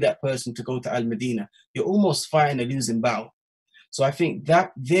persuade that person to go to Al-Madinah. You're almost fighting a losing battle. So I think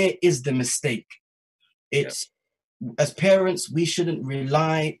that there is the mistake. It's, as parents, we shouldn't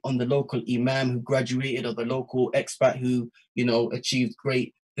rely on the local imam who graduated or the local expat who, you know, achieved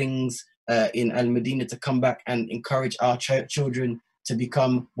great things in Al-Madinah to come back and encourage our children to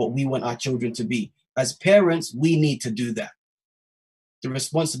become what we want our children to be. As parents, we need to do that. The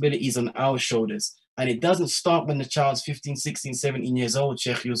responsibility is on our shoulders. And it doesn't start when the child's 15, 16, 17 years old,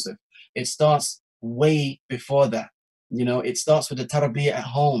 Sheikh Yusuf. It starts way before that. You know, it starts with the tarbiyah at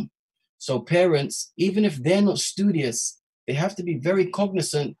home. So parents, even if they're not studious, they have to be very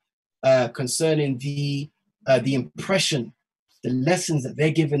cognizant concerning the impression, the lessons that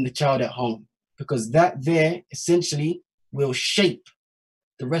they're giving the child at home, because that there essentially will shape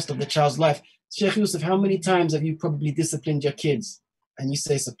the rest of the child's life. Sheikh Yusuf, how many times have you probably disciplined your kids and you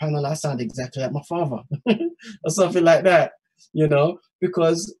say, SubhanAllah, I sound exactly like my father or something like that, you know,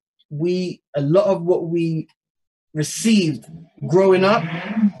 because a lot of what we received growing up,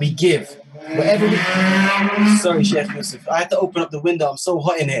 we give. Sorry, Sheikh Yusuf, I had to open up the window. I'm so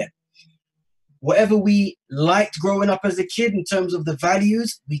hot in here. Whatever we liked growing up as a kid in terms of the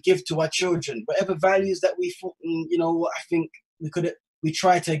values, we give to our children. Whatever values that we, you know, I think we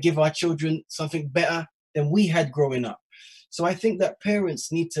try to give our children something better than we had growing up. So I think that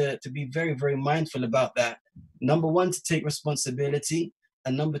parents need to be very, very mindful about that. Number one, to take responsibility.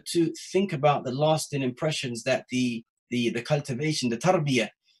 And number two, think about the lasting impressions that the cultivation, the tarbiyah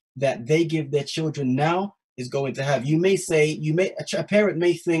that they give their children now is going to have. You may say, a parent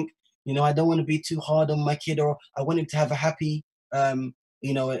may think, you know, I don't want to be too hard on my kid, or I want him to have a happy,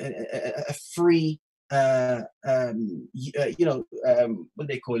 you know, a free, you know, what do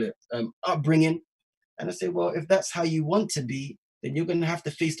they call it, upbringing. And I say, well, if that's how you want to be, then you're going to have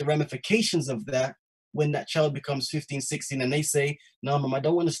to face the ramifications of that when that child becomes 15, 16, and they say, no, Mom, I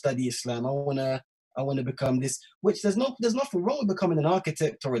don't want to study Islam. I want to become this, which there's nothing wrong with becoming an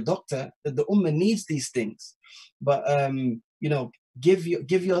architect or a doctor. The Ummah needs these things. But, you know, give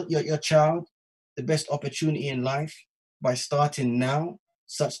your child the best opportunity in life by starting now,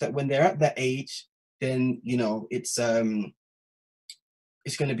 such that when they're at that age, then, you know, it's going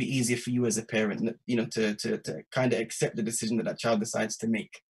to be easier for you as a parent, you know, to kind of accept the decision that child decides to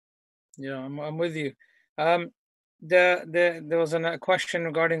make. Yeah, I'm with you. There was a question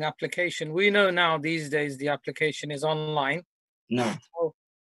regarding application. We know now these days the application is online. No. So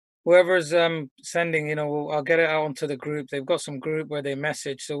whoever's sending, you know, I'll get it out onto the group. They've got some group where they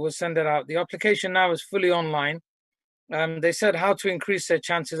message, so we'll send it out. The application now is fully online. They said how to increase their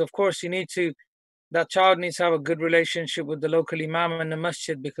chances. Of course, that child needs to have a good relationship with the local imam and the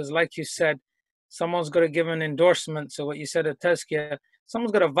masjid, because like you said, someone's got to give an endorsement. So what you said at tazkiyah,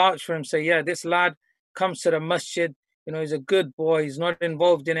 someone's got to vouch for him, say, yeah, this lad comes to the masjid, you know, he's a good boy, he's not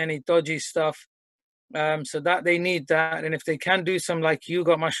involved in any dodgy stuff. So that they need that. And if they can do some, like you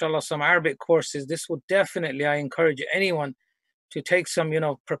got, mashallah, some Arabic courses, this would definitely, I encourage anyone to take some, you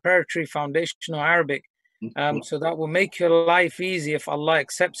know, preparatory foundational Arabic. So that will make your life easy if Allah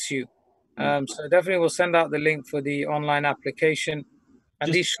accepts you. So definitely we'll send out the link for the online application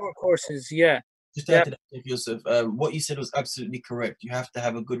and these short courses. Just to add to that, Yusuf, what you said was absolutely correct. You have to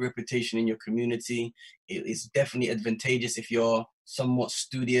have a good reputation in your community. It's definitely advantageous if you're somewhat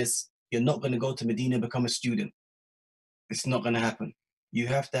studious. You're not going to go to Medina and become a student. It's not going to happen. You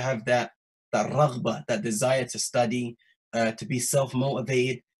have to have that raghbah, that desire to study, to be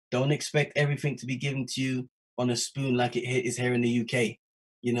self-motivated. Don't expect everything to be given to you on a spoon like it is here in the UK.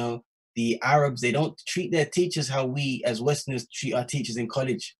 You know, the Arabs, they don't treat their teachers how we as Westerners treat our teachers in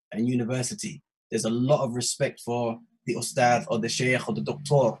college and university. There's a lot of respect for the ustad or the sheikh or the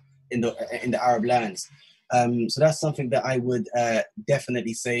doctor in the Arab lands. So that's something that I would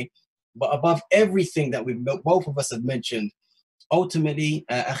definitely say. But above everything that both of us have mentioned, ultimately,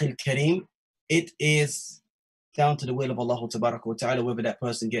 Akhil Kareem, it is down to the will of Allah Ta'ala whether that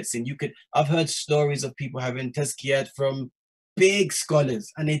person gets in. I've heard stories of people having tazkiyat from big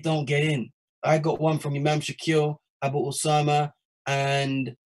scholars and they don't get in. I got one from Imam Shakil, Abu Usama,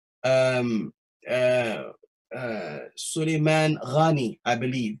 and Suleiman Ghani, I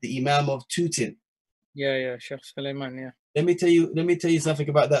believe, the Imam of Tutin. Yeah, Sheikh Suleiman, yeah. Let me tell you something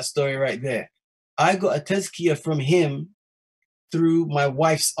about that story right there. I got a tazkiyah from him through my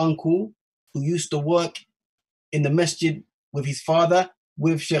wife's uncle, who used to work in the masjid with his father,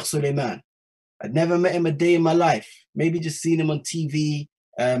 with Sheikh Suleiman. I'd never met him a day in my life. Maybe just seen him on TV,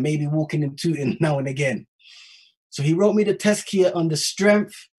 maybe walking and tooting now and again. So he wrote me the tazkiyah on the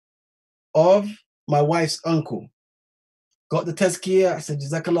strength of my wife's uncle. Got the tazkiyah. I said,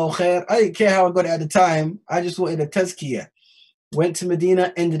 Jazakallahu khair. I didn't care how I got it at the time. I just wanted a tazkiyah. Went to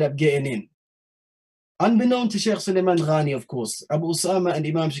Medina, ended up getting in. Unbeknown to Sheikh Suleiman Ghani, of course. Abu Usama and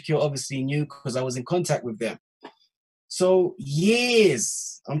Imam Shakil obviously knew because I was in contact with them. So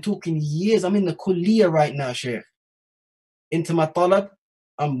years, I'm talking years. I'm in the kulliyah right now, Sheikh. Into my talab,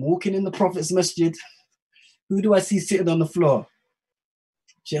 I'm walking in the Prophet's masjid. Who do I see sitting on the floor?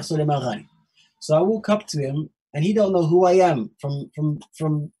 Sheikh Suleiman Ghani. So I walk up to him, and he don't know who I am from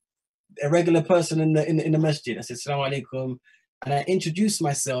a regular person in the masjid. I said, Assalamu alaikum. And I introduced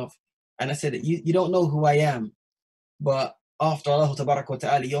myself, and I said, you don't know who I am, but after Allah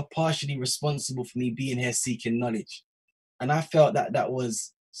Ta'ala, you're partially responsible for me being here seeking knowledge. And I felt that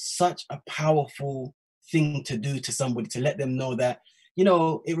was such a powerful thing to do to somebody, to let them know that,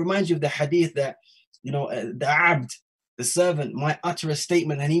 it reminds you of the hadith that, the abd, the servant, might utter a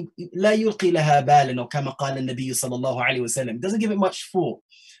statement and he لا يلقي لها بالا, or كما قال النبي صلى الله عليه وسلم, doesn't give it much thought,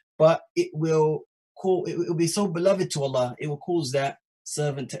 but it will be so beloved to Allah, it will cause that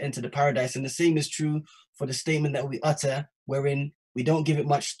servant to enter the paradise. And the same is true for the statement that we utter, wherein we don't give it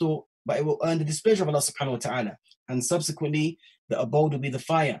much thought, but it will earn the displeasure of Allah subhanahu wa ta'ala. And subsequently, the abode will be the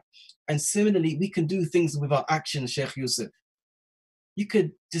fire. And similarly, we can do things with our actions, Sheikh Yusuf. You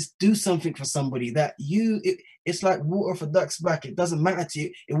could just do something for somebody that it's like water off a duck's back. It doesn't matter to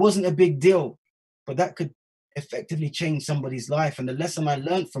you. It wasn't a big deal, but that could effectively change somebody's life. And the lesson I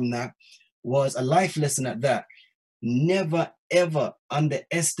learned from that was a life lesson at that. Never, ever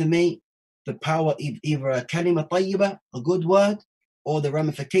underestimate the power of either a kalima tayyiba, a good word, or the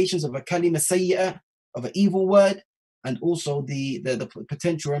ramifications of a kalima sayyi'ah, of an evil word, and also the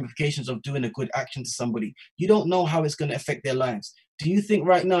potential ramifications of doing a good action to somebody. You don't know how it's going to affect their lives. Do you think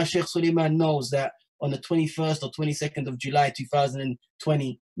right now Sheikh Suleiman knows that on the 21st or 22nd of July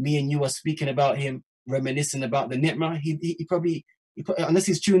 2020, me and you are speaking about him, reminiscing about the ni'mah? He probably, unless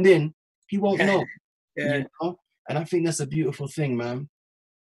he's tuned in, he won't know. Yeah. You know? And I think that's a beautiful thing, man.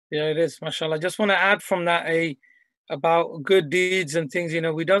 Yeah, it is, mashallah. I just want to add from that about good deeds and things.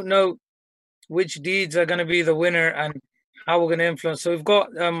 We don't know which deeds are going to be the winner and how we're going to influence. So we've got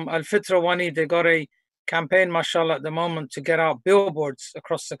Al Fitrah Wani, they got a campaign, mashallah, at the moment to get out billboards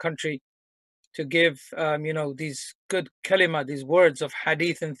across the country to give, these good kalima, these words of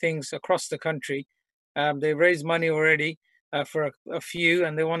hadith and things across the country. They raised money already for a few,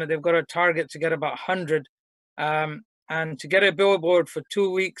 and they've got a target to get about 100. And to get a billboard for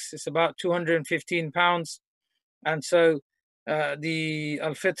 2 weeks, it's about £215. And so the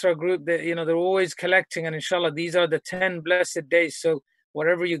Al Fitra group, they're always collecting, and inshallah, these are the 10 blessed days. So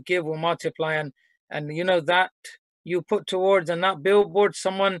whatever you give will multiply, and that you put towards, and that billboard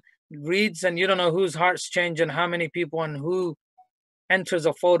someone reads, and you don't know whose hearts change and how many people and who enters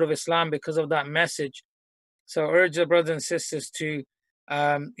a fold of Islam because of that message. So urge the brothers and sisters to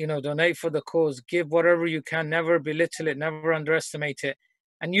donate for the cause, give whatever you can, never belittle it, never underestimate it.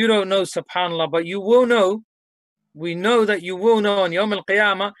 And you don't know, subhanAllah, but you will know. We know that you will know on Yawm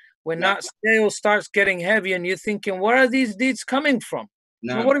al-Qiyamah when that scale starts getting heavy and you're thinking, where are these deeds coming from?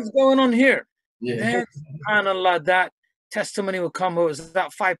 What is going on here? Yeah. Then, subhanAllah, that testimony will come. It was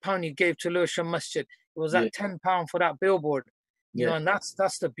that £5 you gave to Lewisham Masjid. It was that £10 for that billboard. And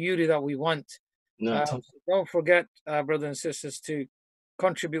that's the beauty that we want. So don't forget, brothers and sisters, to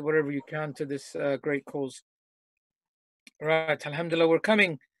contribute whatever you can to this great cause. Right, alhamdulillah, we're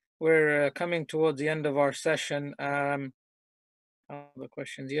coming towards the end of our session. All the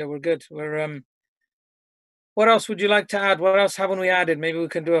questions, yeah, we're good. What else would you like to add? What else haven't we added? Maybe we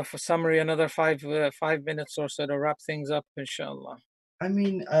can do a summary, another 5 minutes or so to wrap things up, inshallah. I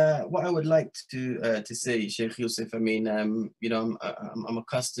mean, what I would like to say, Sheikh Yusuf, I mean, you know, I'm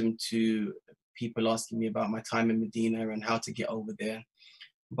accustomed to people asking me about my time in Medina and how to get over there.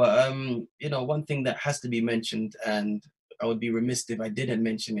 But you know, one thing that has to be mentioned, and I would be remiss if I didn't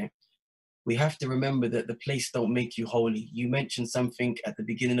mention it, we have to remember that the place don't make you holy. You mentioned something at the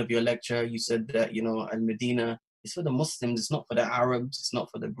beginning of your lecture. You said that, you know, Al-Medina is for the Muslims. It's not for the Arabs. It's not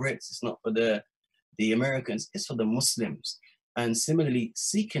for the Brits. It's not for the Americans. It's for the Muslims. And similarly,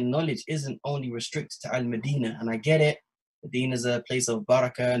 seeking knowledge isn't only restricted to Al-Medina. And I get it. Medina is a place of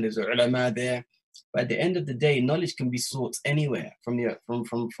barakah and there's ulama there. But at the end of the day, knowledge can be sought anywhere from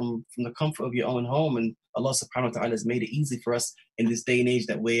the comfort of your own home. And Allah subhanahu wa ta'ala has made it easy for us in this day and age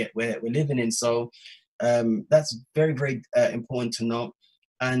that we're living in. So that's very, very important to know.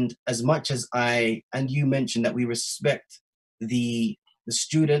 And as much as you mentioned that we respect the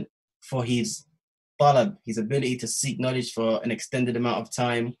student for his talab, his ability to seek knowledge for an extended amount of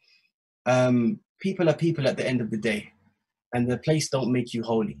time, people are people at the end of the day. And the place don't make you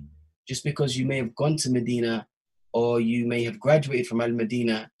holy. Just because you may have gone to Medina or you may have graduated from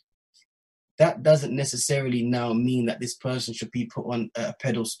Al-Medina, that doesn't necessarily now mean that this person should be put on a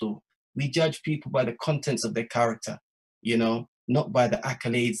pedestal. We judge people by the contents of their character, you know, not by the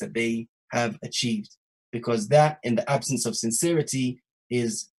accolades that they have achieved, because that, in the absence of sincerity,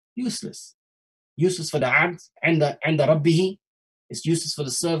 is useless. Useless for the abd and the rabbihi. It's useless for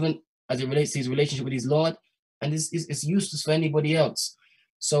the servant as it relates to his relationship with his Lord, and it's useless for anybody else.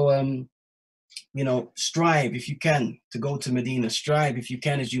 So, you know, strive if you can to go to Medina. Strive if you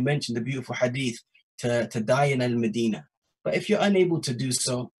can, as you mentioned, the beautiful hadith, to die in Al-Medina. But if you're unable to do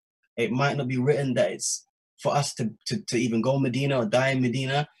so, it might not be written that it's for us to even go Medina or die in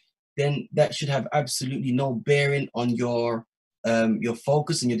Medina. Then that should have absolutely no bearing on your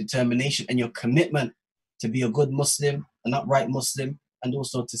focus and your determination and your commitment to be a good Muslim, an upright Muslim, and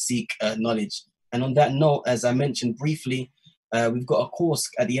also to seek knowledge. And on that note, as I mentioned briefly, we've got a course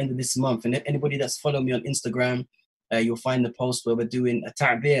at the end of this month, and anybody that's followed me on Instagram, you'll find the post where we're doing a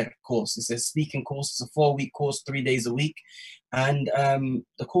ta'bir course. It's a speaking course. It's a 4-week course, 3 days a week, and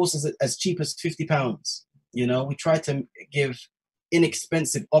the course is as cheap as £50. You know, we try to give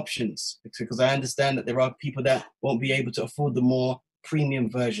inexpensive options because I understand that there are people that won't be able to afford the more premium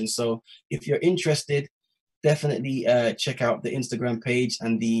version. So if you're interested, definitely check out the Instagram page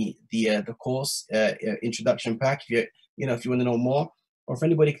and the course introduction pack. If you want to know more, or if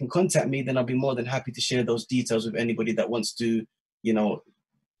anybody can contact me, then I'll be more than happy to share those details with anybody that wants to, you know,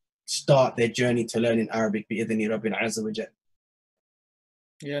 start their journey to learning Arabic. Bi-idhni Rabbina Azza wa Jal.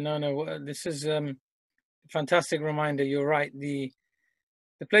 Yeah, no, this is a fantastic reminder. You're right. The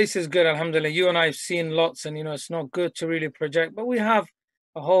place is good, alhamdulillah. You and I have seen lots, and you know, it's not good to really project, but we have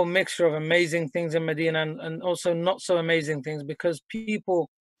a whole mixture of amazing things in Medina and also not so amazing things, because people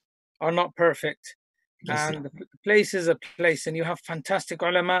are not perfect. Yes, and the place is a place, and you have fantastic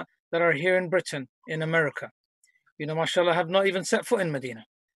ulama that are here in Britain, in America. You know, mashallah, have not even set foot in Medina.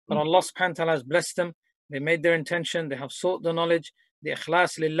 But Allah subhanahu wa ta'ala has blessed them. They made their intention. They have sought the knowledge. The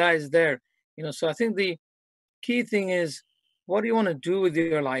ikhlas lillah is there. You know, so I think the key thing is, what do you want to do with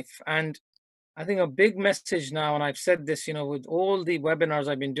your life? And I think a big message now, and I've said this, you know, with all the webinars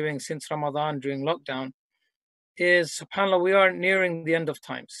I've been doing since Ramadan during lockdown, is, subhanAllah, we are nearing the end of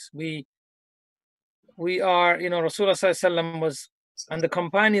times. We are, you know, Rasulullah ﷺ was, and the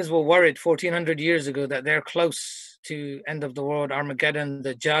companions were worried 1400 years ago that they're close to end of the world, Armageddon,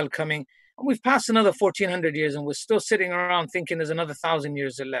 the Dajjal coming. And we've passed another 1400 years and we're still sitting around thinking there's another 1,000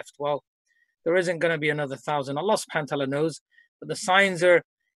 years left. Well, there isn't going to be another 1,000. Allah subhanahu wa ta'ala knows, but the signs are,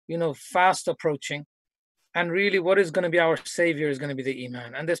 you know, fast approaching. And really what is going to be our savior is going to be the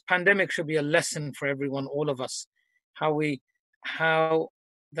Iman. And this pandemic should be a lesson for everyone, all of us, how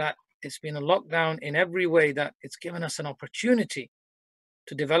that it's been a lockdown in every way, that it's given us an opportunity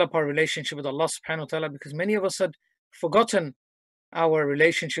to develop our relationship with Allah subhanahu wa ta'ala, because many of us had forgotten our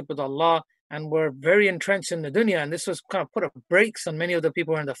relationship with Allah and were very entrenched in the dunya. And this was kind of put up brakes on many of the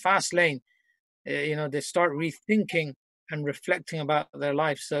people who are in the fast lane. You know, they start rethinking and reflecting about their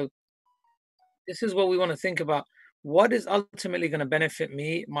life. So this is what we want to think about. What is ultimately going to benefit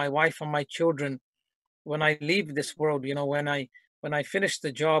me, my wife, and my children when I leave this world? You know, when I finish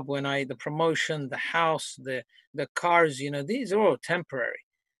the job, the promotion, the house, the cars, you know, these are all temporary.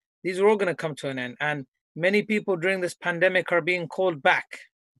 These are all going to come to an end. And many people during this pandemic are being called back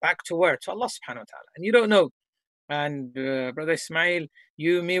to where? To Allah subhanahu wa ta'ala. And you don't know. And Brother Ismail,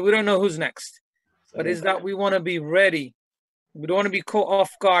 you, me, we don't know who's next. But is that we want to be ready. We don't want to be caught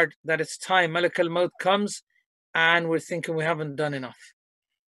off guard that it's time. Malak al-Maut comes and we're thinking we haven't done enough.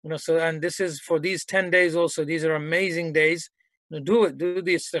 So, and this is for these 10 days also. These are amazing days. Do it. Do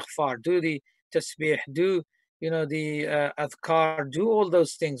the istighfar. Do the tasbih. Do, the adhkar. Do all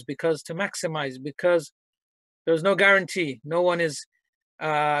those things, because to maximize, because there's no guarantee. No one is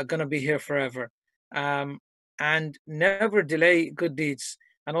going to be here forever. And never delay good deeds.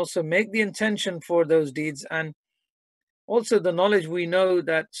 And also make the intention for those deeds. And also the knowledge, we know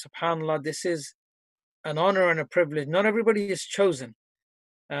that, subhanAllah, this is an honor and a privilege. Not everybody is chosen.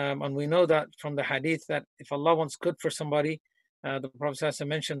 And we know that from the hadith, that if Allah wants good for somebody, the Prophet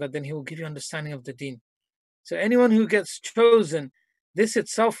mentioned that then he will give you understanding of the deen. So anyone who gets chosen, this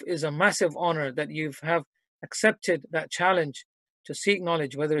itself is a massive honor, that you have accepted that challenge to seek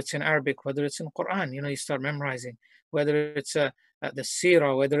knowledge, whether it's in Arabic, whether it's in Quran, you start memorizing, whether it's the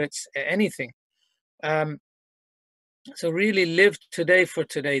seerah, whether it's anything. So really live today for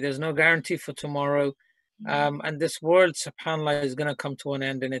today. There's no guarantee for tomorrow. And this world, subhanAllah, is going to come to an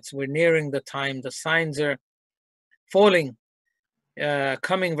end, and we're nearing the time. The signs are falling,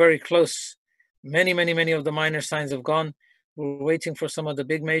 coming very close. Many of the minor signs have gone. We're waiting for some of the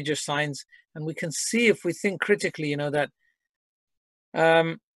big major signs, and we can see, if we think critically, that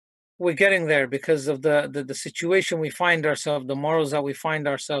we're getting there because of the situation we find ourselves, the morals that we find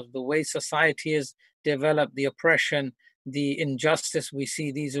ourselves, the way society is developed, the oppression, the injustice we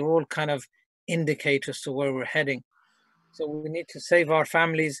see. These are all kind of indicators to where we're heading. So we need to save our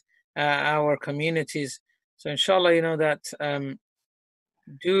families, our communities. So inshallah, that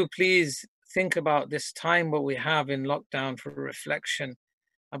do please think about this time what we have in lockdown for reflection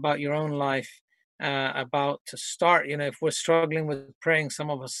about your own life, about to start, if we're struggling with praying,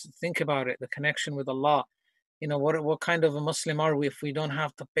 some of us think about it, the connection with Allah. What kind of a Muslim are we if we don't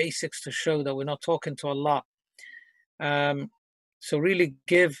have the basics to show that we're not talking to Allah? So really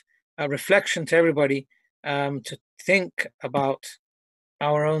give a reflection to everybody, to think about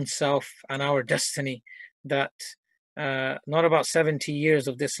our own self and our destiny, that not about 70 years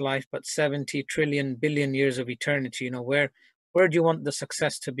of this life, but 70 trillion billion years of eternity. Where do you want the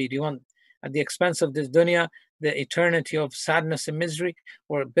success to be? Do you want, at the expense of this dunya, the eternity of sadness and misery,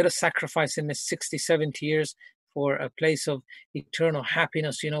 or a bit of sacrifice in this 60, 70 years for a place of eternal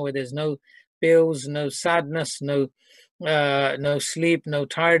happiness, where there's no bills, no sadness, no sleep, no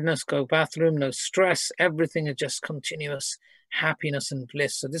tiredness, go bathroom, no stress, everything is just continuous happiness and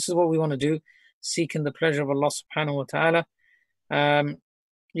bliss. So this is what we want to do, seeking the pleasure of Allah subhanahu wa ta'ala.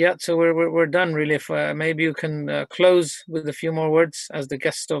 Yeah, so we're done really. If maybe you can close with a few more words as the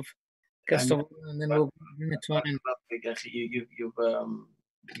guest of, and then we'll bring it to an end.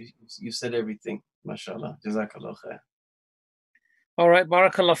 You said everything, mashallah. Jazakallah khair. All right,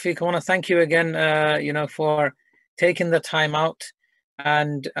 barakallah feek. I want to thank you again, for taking the time out,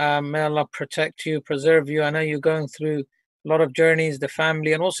 and may Allah protect you, preserve you. I know you're going through a lot of journeys, the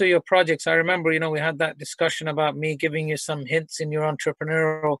family, and also your projects. I remember, we had that discussion about me giving you some hints in your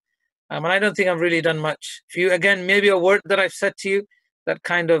entrepreneurial, and I don't think I've really done much for you. Again, maybe a word that I've said to you that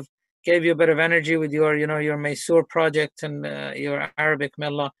kind of gave you a bit of energy with your, your Mysore project and your Arabic. May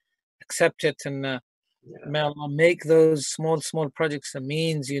Allah accept it, and may Allah make those small projects a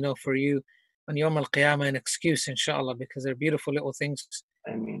means, for you on Yawm al-Qiyamah, an excuse, inshallah, because they're beautiful little things.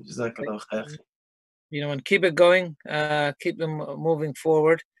 I mean, Jazakallah khair. And keep it going, keep them moving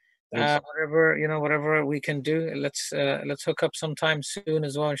forward. Whatever we can do, let's hook up sometime soon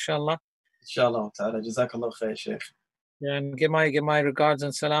as well, inshallah. Inshallah ta'ala. Jazakallah khair, Sheikh. Yeah, and give my regards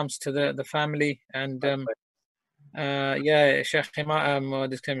and salams to the family, and Sheikh Imam,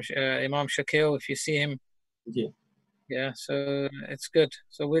 Imam Shakil, if you see him. Yeah, so it's good.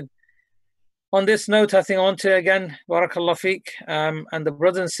 So on this note, I think I want to again, barakallah feek, and the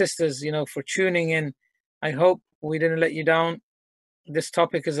brothers and sisters, for tuning in. I hope we didn't let you down. This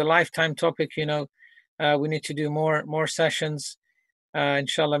topic is a lifetime topic. We need to do more sessions.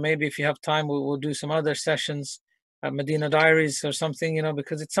 Inshallah, maybe if you have time, we'll do some other sessions, Medina Diaries or something,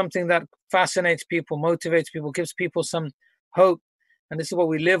 because it's something that fascinates people, motivates people, gives people some hope. And this is what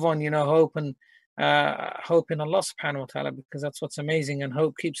we live on, hope, and hope in Allah subhanahu wa ta'ala, because that's what's amazing, and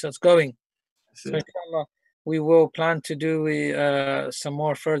hope keeps us going. So inshallah, we will plan to do some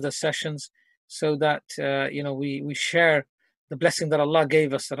more further sessions, so that we share the blessing that Allah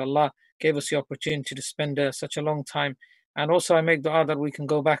gave us, that Allah gave us the opportunity to spend such a long time. And also I make dua that we can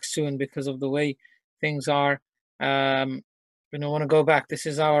go back soon, because of the way things are. We don't want to go back. This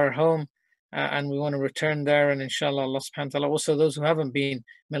is our home, and we want to return there. And inshallah, Allah subhanahu wa ta'ala, also those who haven't been,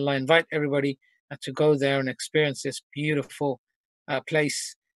 may Allah invite everybody to go there and experience this beautiful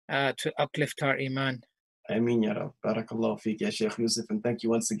place to uplift our iman. Ameen ya Rab. Barakallahu feek, ya Sheikh Yusuf, and thank you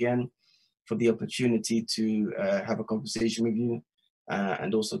once again for the opportunity to have a conversation with you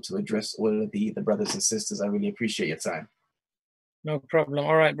and also to address all of the brothers and sisters. I really appreciate your time. No problem.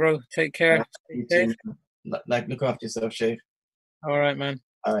 All right, bro. Take care. You Stay safe. too. Like, look after yourself, Sheikh. All right, man.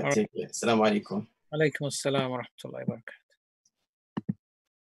 All right, take care. Assalamu alaikum. Alaikum assalam wa rahmatullahi wa barakatuh.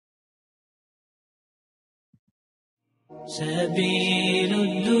 سبيل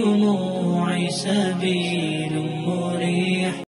الدموع سبيل مريح